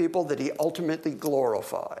very people that he ultimately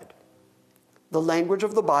glorified. The language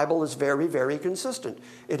of the Bible is very, very consistent.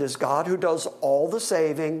 It is God who does all the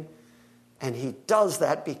saving, and he does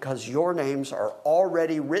that because your names are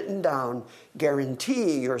already written down,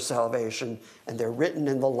 guaranteeing your salvation, and they're written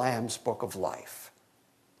in the Lamb's Book of Life.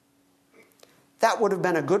 That would have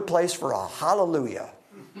been a good place for a hallelujah.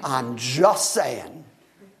 I'm just saying.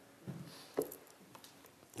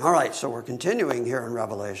 All right, so we're continuing here in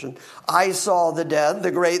Revelation. I saw the dead, the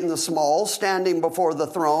great and the small, standing before the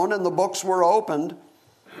throne, and the books were opened,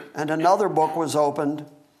 and another book was opened,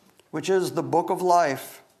 which is the book of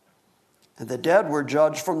life. And the dead were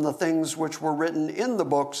judged from the things which were written in the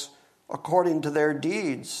books according to their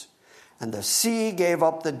deeds. And the sea gave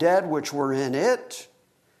up the dead which were in it,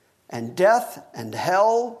 and death and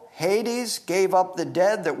hell, Hades, gave up the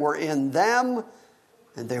dead that were in them,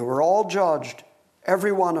 and they were all judged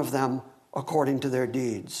every one of them according to their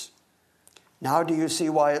deeds. Now do you see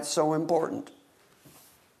why it's so important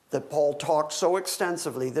that Paul talks so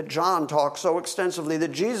extensively, that John talks so extensively,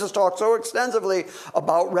 that Jesus talks so extensively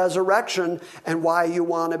about resurrection, and why you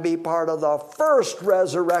want to be part of the first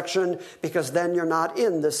resurrection, because then you're not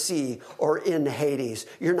in the sea or in Hades.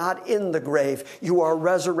 You're not in the grave. You are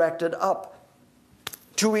resurrected up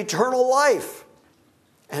to eternal life.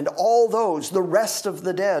 And all those, the rest of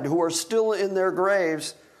the dead who are still in their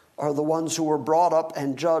graves, are the ones who were brought up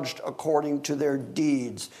and judged according to their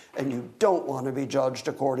deeds. And you don't want to be judged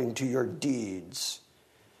according to your deeds.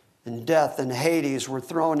 And death and Hades were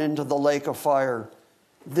thrown into the lake of fire.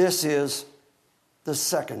 This is the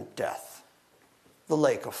second death, the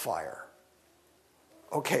lake of fire.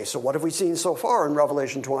 Okay, so what have we seen so far in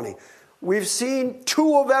Revelation 20? We've seen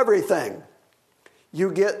two of everything.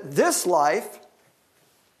 You get this life,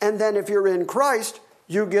 and then if you're in Christ,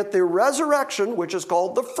 you get the resurrection, which is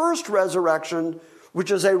called the first resurrection,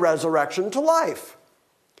 which is a resurrection to life.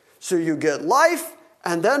 So you get life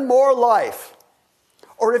and then more life.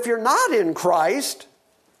 Or if you're not in Christ,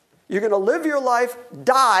 you're going to live your life,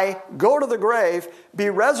 die, go to the grave, be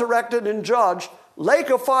resurrected and judged, lake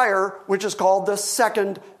of fire, which is called the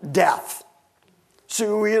second death.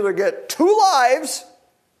 So you either get two lives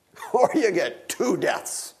or you get two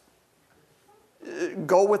deaths.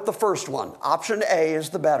 Go with the first one. Option A is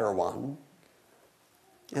the better one.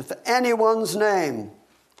 If anyone's name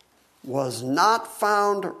was not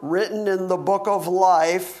found written in the book of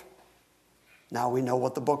life, now we know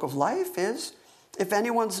what the book of life is. If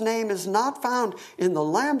anyone's name is not found in the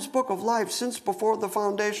Lamb's book of life since before the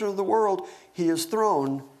foundation of the world, he is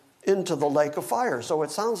thrown into the lake of fire. So it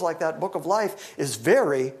sounds like that book of life is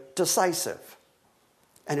very decisive.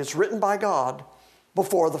 And it's written by God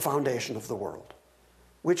before the foundation of the world,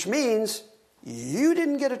 which means you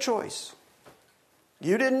didn't get a choice.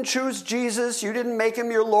 You didn't choose Jesus. You didn't make him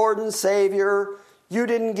your Lord and Savior. You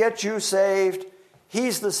didn't get you saved.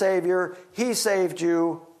 He's the Savior. He saved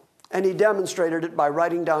you, and he demonstrated it by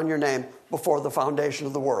writing down your name before the foundation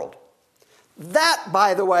of the world. That,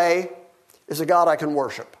 by the way, is a God I can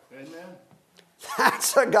worship. Amen.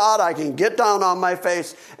 That's a God I can get down on my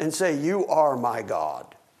face and say, you are my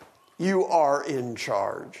God. You are in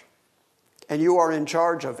charge. And you are in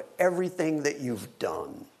charge of everything that you've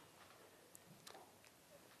done.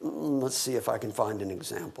 Let's see if I can find an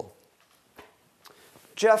example.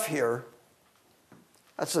 Jeff here,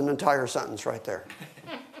 that's an entire sentence right there.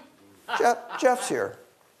 Jeff's here.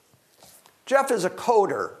 Jeff is a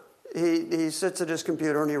coder. He sits at his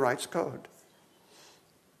computer and he writes code.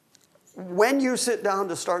 When you sit down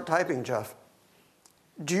to start typing, Jeff,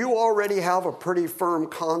 do you already have a pretty firm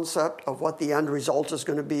concept of what the end result is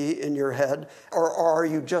going to be in your head? Or are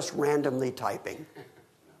you just randomly typing?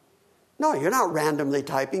 No, you're not randomly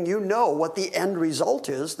typing. You know what the end result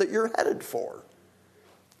is that you're headed for.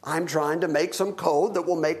 I'm trying to make some code that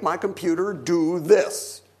will make my computer do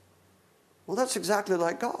this. Well, that's exactly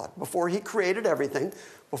like God. Before he created everything,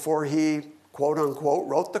 before he, quote unquote,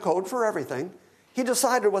 wrote the code for everything, he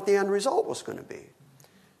decided what the end result was going to be.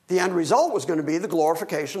 The end result was going to be the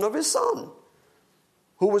glorification of his Son,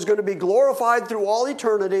 who was going to be glorified through all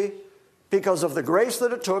eternity because of the grace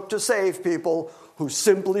that it took to save people who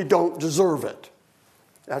simply don't deserve it.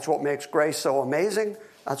 That's what makes grace so amazing.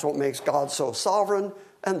 That's what makes God so sovereign.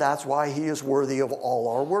 And that's why he is worthy of all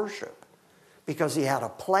our worship, because he had a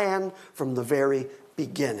plan from the very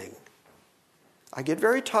beginning. I get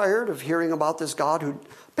very tired of hearing about this God who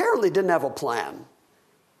apparently didn't have a plan,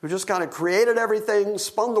 who just kind of created everything,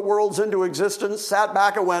 spun the worlds into existence, sat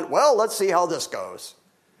back and went, well, let's see how this goes.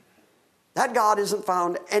 That God isn't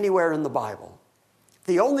found anywhere in the Bible.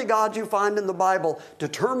 The only God you find in the Bible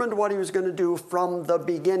determined what he was going to do from the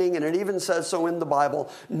beginning, and it even says so in the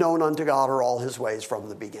Bible, known unto God are all his ways from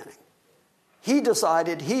the beginning. He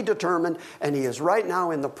decided, he determined, and he is right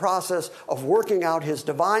now in the process of working out his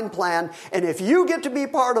divine plan. And if you get to be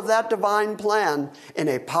part of that divine plan in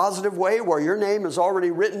a positive way where your name is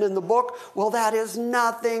already written in the book, well, that is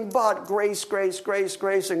nothing but grace, grace, grace,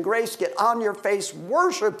 grace, and grace. Get on your face,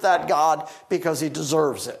 worship that God because he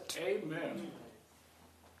deserves it. Amen.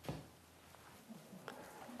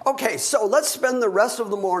 Okay, so let's spend the rest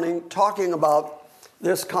of the morning talking about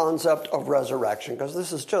this concept of resurrection, because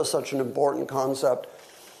this is just such an important concept.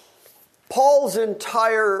 Paul's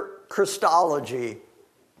entire Christology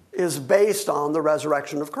is based on the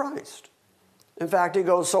resurrection of Christ. In fact, he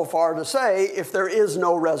goes so far to say, if there is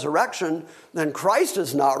no resurrection, then Christ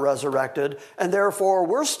is not resurrected, and therefore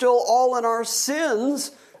we're still all in our sins,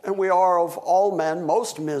 and we are of all men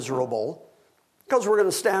most miserable, because we're going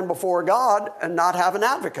to stand before God and not have an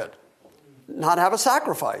advocate. not have a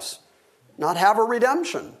sacrifice, not have a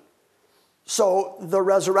redemption. So the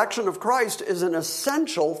resurrection of Christ is an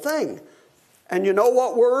essential thing. And you know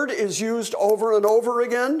what word is used over and over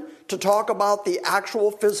again to talk about the actual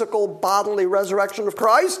physical bodily resurrection of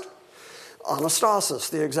Christ? Anastasis,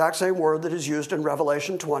 the exact same word that is used in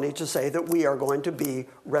Revelation 20 to say that we are going to be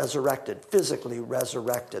resurrected, physically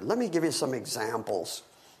resurrected. Let me give you some examples.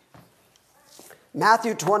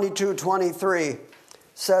 Matthew 22:23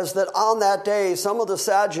 says that on that day, some of the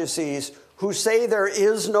Sadducees who say there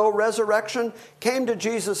is no resurrection came to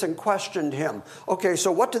Jesus and questioned him. Okay,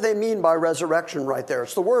 so what do they mean by resurrection right there?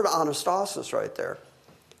 It's the word anastasis right there.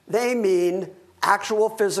 They mean actual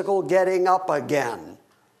physical getting up again.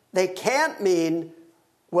 They can't mean,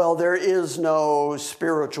 well, there is no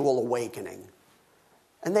spiritual awakening.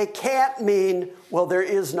 And they can't mean, well, there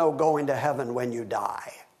is no going to heaven when you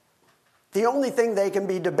die. The only thing they can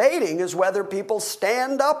be debating is whether people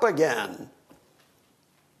stand up again.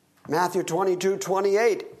 Matthew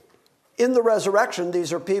 22:28. In the resurrection,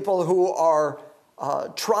 these are people who are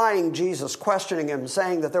trying Jesus, questioning him,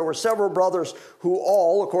 saying that there were several brothers who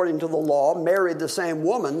all, according to the law, married the same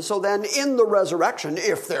woman. So then in the resurrection,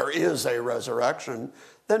 if there is a resurrection,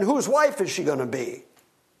 then whose wife is she going to be?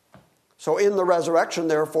 So in the resurrection,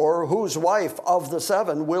 therefore, whose wife of the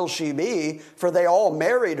seven will she be? For they all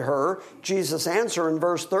married her. Jesus' answer in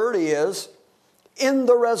verse 30 is, in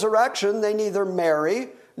the resurrection, they neither marry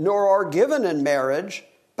nor are given in marriage,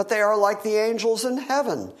 but they are like the angels in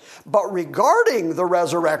heaven. But regarding the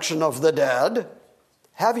resurrection of the dead,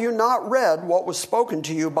 have you not read what was spoken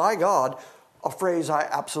to you by God? A phrase I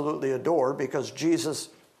absolutely adore because Jesus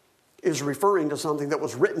is referring to something that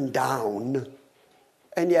was written down.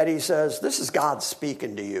 And yet he says, this is God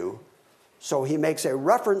speaking to you. So he makes a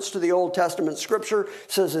reference to the Old Testament scripture,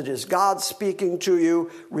 says it is God speaking to you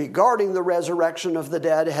regarding the resurrection of the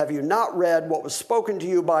dead. Have you not read what was spoken to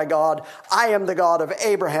you by God? I am the God of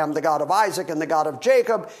Abraham, the God of Isaac, and the God of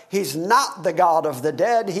Jacob. He's not the God of the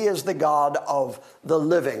dead. He is the God of the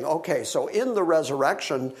living. Okay, so in the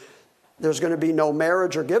resurrection, there's going to be no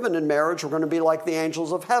marriage or given in marriage. We're going to be like the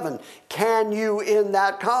angels of heaven. Can you, in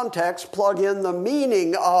that context, plug in the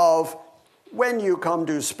meaning of when you come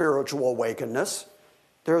to spiritual awakeness,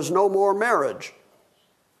 there's no more marriage?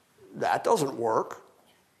 That doesn't work.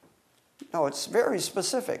 No, it's very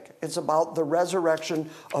specific. It's about the resurrection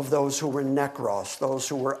of those who were nekros, those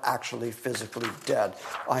who were actually physically dead.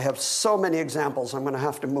 I have so many examples. I'm going to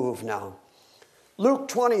have to move now. Luke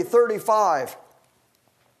 20:35.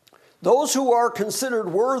 Those who are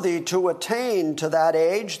considered worthy to attain to that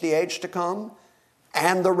age, the age to come,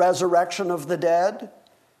 and the resurrection of the dead,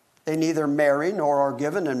 they neither marry nor are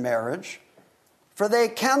given in marriage, for they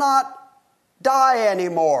cannot die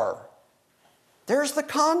anymore. There's the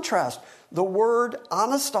contrast. The word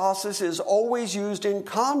anastasis is always used in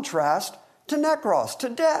contrast to nekros, to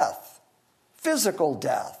death, physical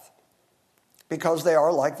death, because they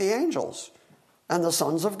are like the angels and the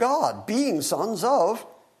sons of God, being sons of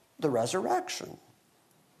the resurrection.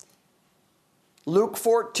 Luke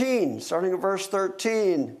 14, starting at verse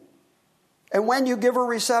 13. And when you give a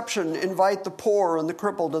reception, invite the poor and the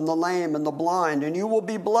crippled and the lame and the blind, and you will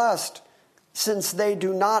be blessed, since they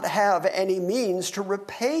do not have any means to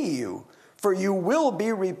repay you, for you will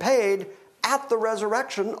be repaid at the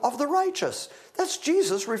resurrection of the righteous. That's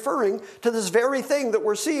Jesus referring to this very thing that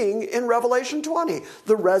we're seeing in Revelation 20,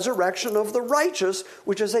 the resurrection of the righteous,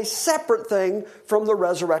 which is a separate thing from the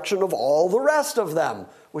resurrection of all the rest of them,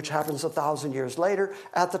 which happens 1,000 years later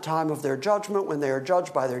at the time of their judgment, when they are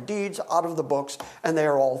judged by their deeds out of the books, and they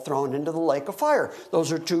are all thrown into the lake of fire.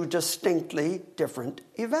 Those are two distinctly different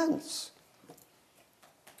events.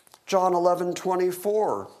 John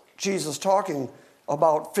 11:24, Jesus talking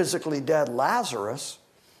about physically dead Lazarus.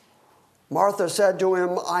 Martha said to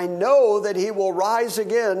him, I know that he will rise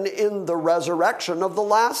again in the resurrection of the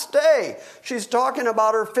last day. She's talking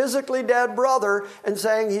about her physically dead brother and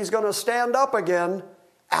saying he's going to stand up again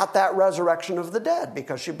at that resurrection of the dead,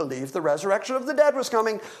 because she believed the resurrection of the dead was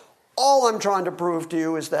coming. All I'm trying to prove to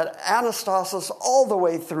you is that anastasis all the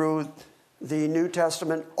way through the New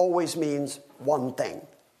Testament always means one thing.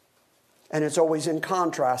 And it's always in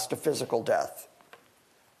contrast to physical death.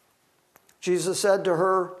 Jesus said to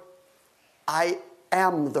her, I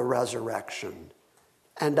am the resurrection,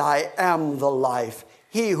 and I am the life.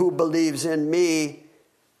 He who believes in me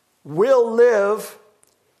will live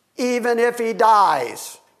even if he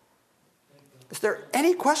dies. Is there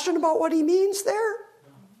any question about what he means there?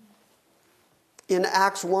 In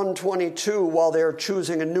Acts 1:22, while they're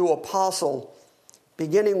choosing a new apostle,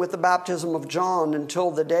 beginning with the baptism of John until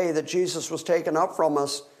the day that Jesus was taken up from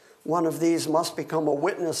us, one of these must become a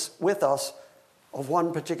witness with us of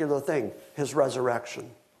one particular thing, his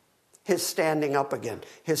resurrection, his standing up again,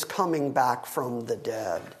 his coming back from the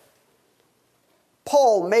dead.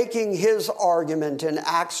 Paul, making his argument in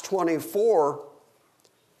Acts 24,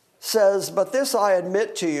 says, "But this I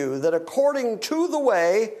admit to you, that according to the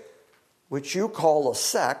way which you call a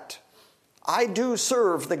sect, I do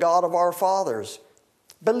serve the God of our fathers,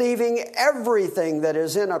 believing everything that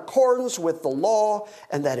is in accordance with the law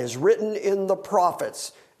and that is written in the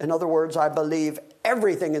prophets." In other words, I believe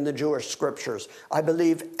everything in the Jewish scriptures. I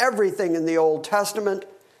believe everything in the Old Testament.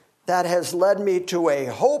 That has led me to a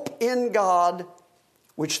hope in God,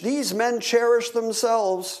 which these men cherish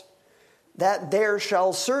themselves, that there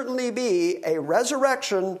shall certainly be a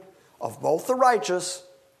resurrection of both the righteous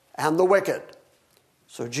and the wicked.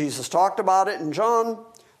 So Jesus talked about it in John.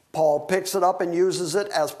 Paul picks it up and uses it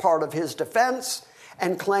as part of his defense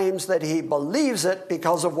and claims that he believes it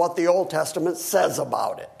because of what the Old Testament says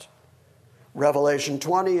about it. Revelation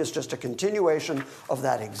 20 is just a continuation of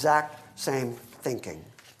that exact same thinking.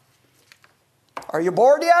 Are you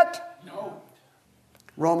bored yet? No.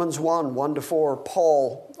 Romans 1:1-4,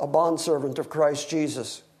 Paul, a bondservant of Christ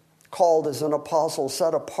Jesus, called as an apostle,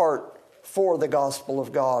 set apart for the gospel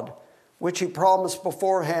of God, which he promised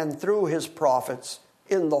beforehand through his prophets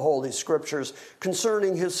in the Holy Scriptures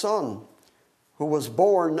concerning his Son, who was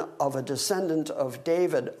born of a descendant of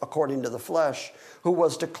David according to the flesh, who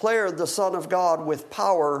was declared the Son of God with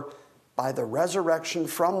power by the resurrection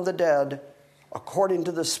from the dead, according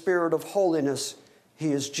to the Spirit of holiness.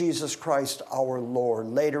 He is Jesus Christ our Lord.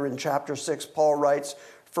 Later in chapter 6, Paul writes,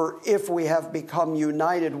 "For if we have become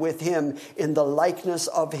united with him in the likeness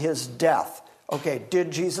of his death." Okay, did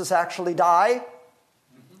Jesus actually die?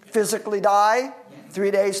 Physically die? 3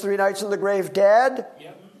 days, 3 nights in the grave, dead?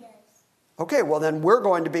 Yep. Okay, well then we're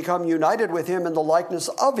going to become united with him in the likeness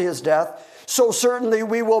of his death. So certainly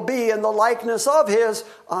we will be in the likeness of his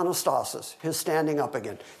anastasis, his standing up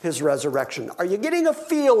again, his resurrection. Are you getting a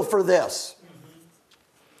feel for this?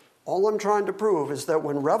 All I'm trying to prove is that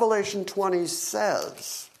when Revelation 20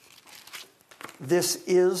 says this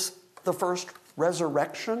is the first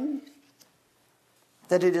resurrection,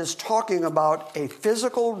 that it is talking about a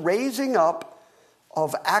physical raising up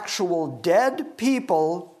of actual dead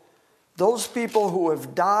people, those people who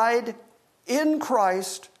have died in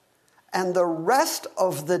Christ, and the rest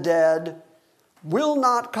of the dead will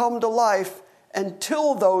not come to life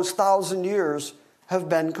until those 1,000 years have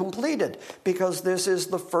been completed, because this is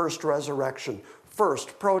the first resurrection.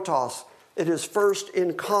 First, protos. It is first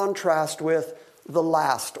in contrast with the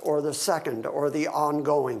last or the second or the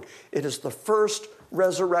ongoing. It is the first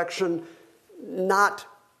resurrection, not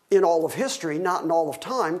in all of history, not in all of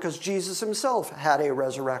time, because Jesus himself had a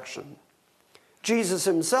resurrection. Jesus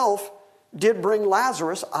himself did bring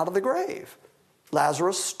Lazarus out of the grave.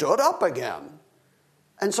 Lazarus stood up again.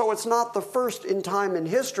 And so it's not the first in time in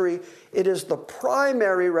history, it is the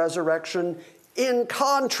primary resurrection in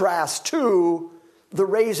contrast to the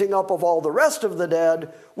raising up of all the rest of the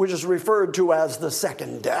dead, which is referred to as the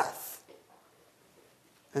second death.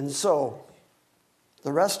 And so,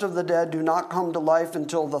 the rest of the dead do not come to life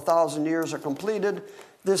until the 1,000 years are completed.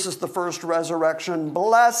 This is the first resurrection.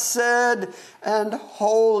 Blessed and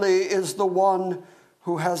holy is the one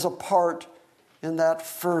who has a part in that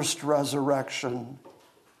first resurrection.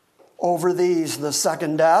 Over these, the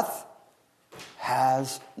second death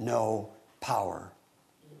has no power.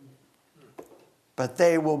 But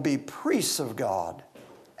they will be priests of God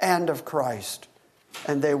and of Christ,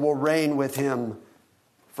 and they will reign with him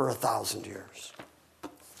for 1,000 years.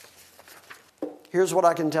 Here's what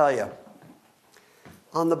I can tell you.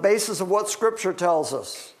 On the basis of what Scripture tells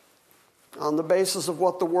us, on the basis of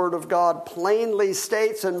what the Word of God plainly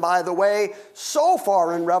states, and by the way, so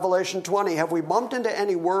far in Revelation 20, have we bumped into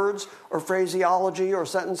any words or phraseology or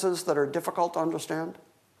sentences that are difficult to understand?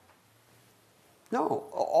 No,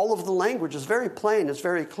 all of the language is very plain, it's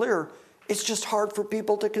very clear. It's just hard for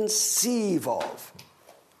people to conceive of.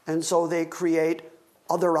 And so they create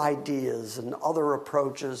other ideas and other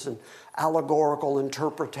approaches and allegorical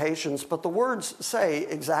interpretations, but the words say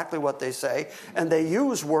exactly what they say, and they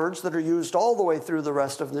use words that are used all the way through the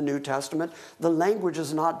rest of the New Testament. The language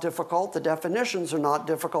is not difficult. The definitions are not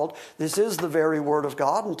difficult. This is the very Word of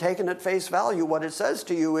God, and taken at face value, what it says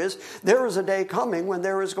to you is there is a day coming when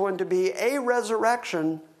there is going to be a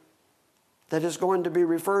resurrection that is going to be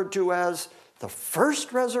referred to as the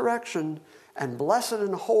first resurrection, and blessed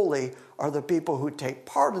and holy are the people who take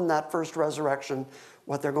part in that first resurrection.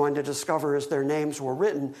 What they're going to discover is their names were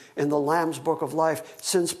written in the Lamb's Book of Life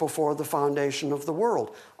since before the foundation of the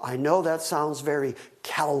world. I know that sounds very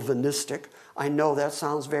Calvinistic. I know that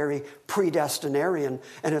sounds very predestinarian,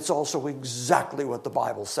 and it's also exactly what the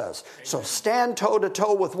Bible says. So stand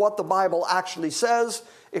toe-to-toe with what the Bible actually says,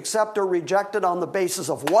 accept or reject it on the basis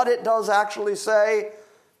of what it does actually say,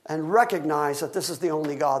 and recognize that this is the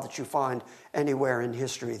only God that you find anywhere in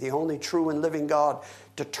history, the only true and living God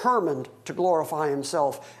determined to glorify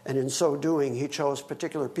himself, and in so doing, he chose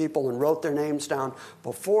particular people and wrote their names down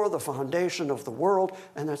before the foundation of the world,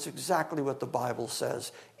 and that's exactly what the Bible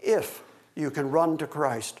says. If you can run to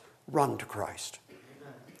Christ, run to Christ.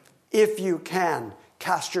 If you can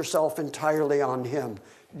cast yourself entirely on him,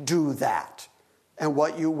 do that. And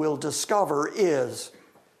what you will discover is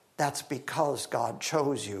that's because God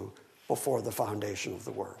chose you before the foundation of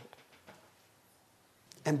the world.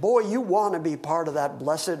 And boy, you want to be part of that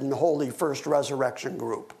blessed and holy first resurrection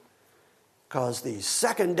group, because the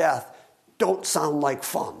second death don't sound like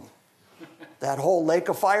fun. That whole lake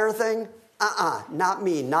of fire thing, not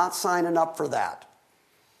me, not signing up for that.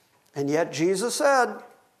 And yet Jesus said,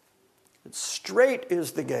 straight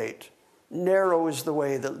is the gate, narrow is the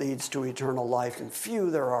way that leads to eternal life, and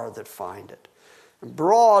few there are that find it. And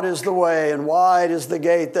broad is the way and wide is the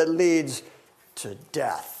gate that leads to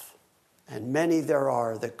death. And many there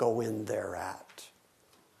are that go in thereat.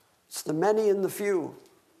 It's the many and the few.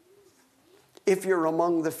 If you're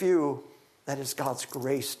among the few, that is God's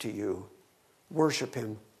grace to you. Worship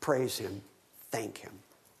him, praise him, thank him.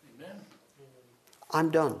 Amen.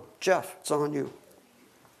 I'm done. Jeff, it's on you.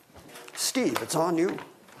 Steve, it's on you.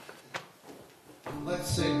 Let's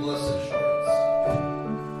sing Blessed Assurance.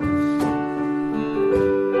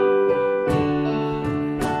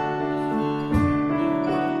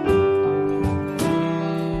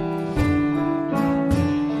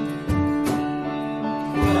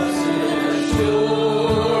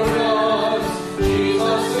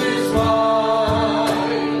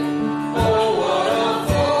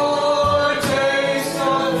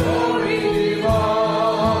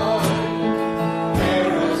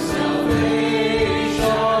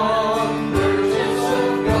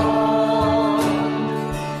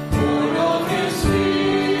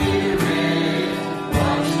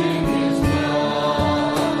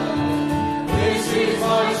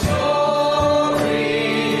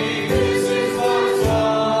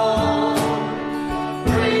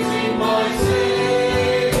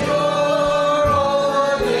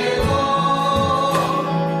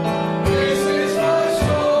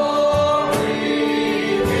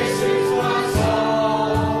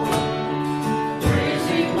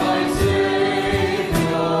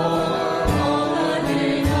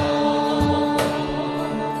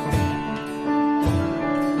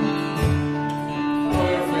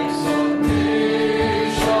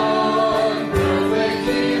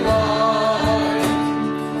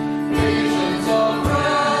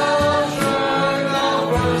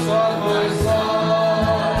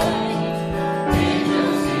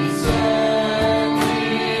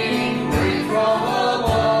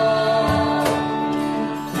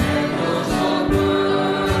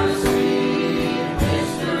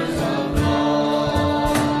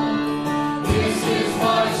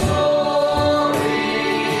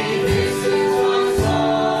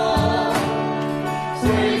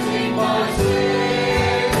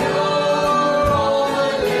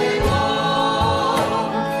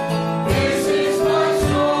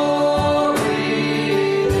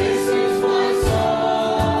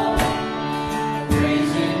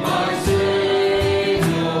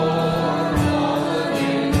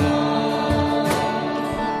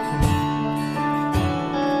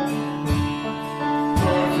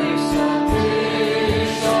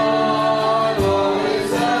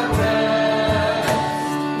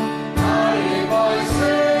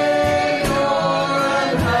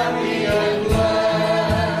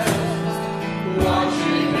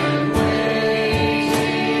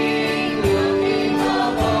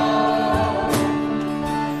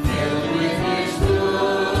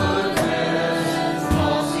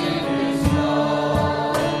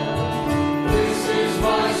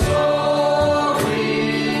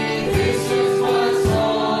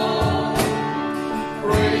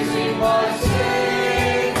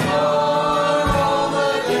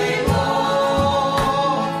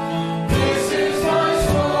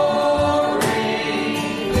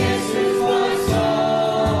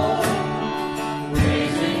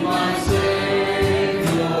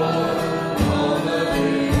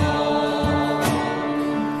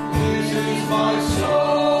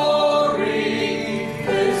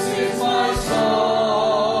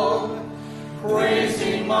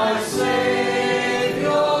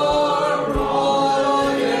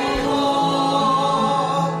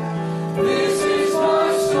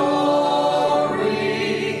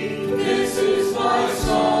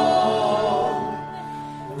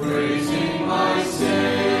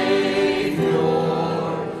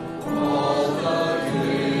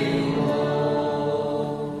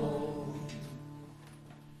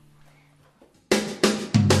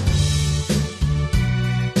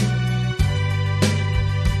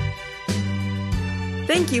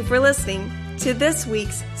 Thank you for listening to this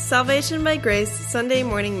week's Salvation by Grace Sunday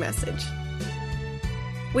morning message.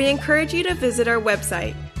 We encourage you to visit our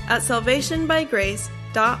website at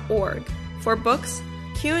salvationbygrace.org for books,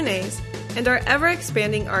 Q&As, and our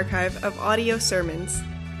ever-expanding archive of audio sermons.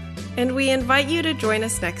 And we invite you to join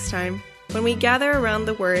us next time when we gather around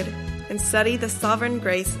the Word and study the sovereign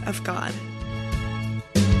grace of God.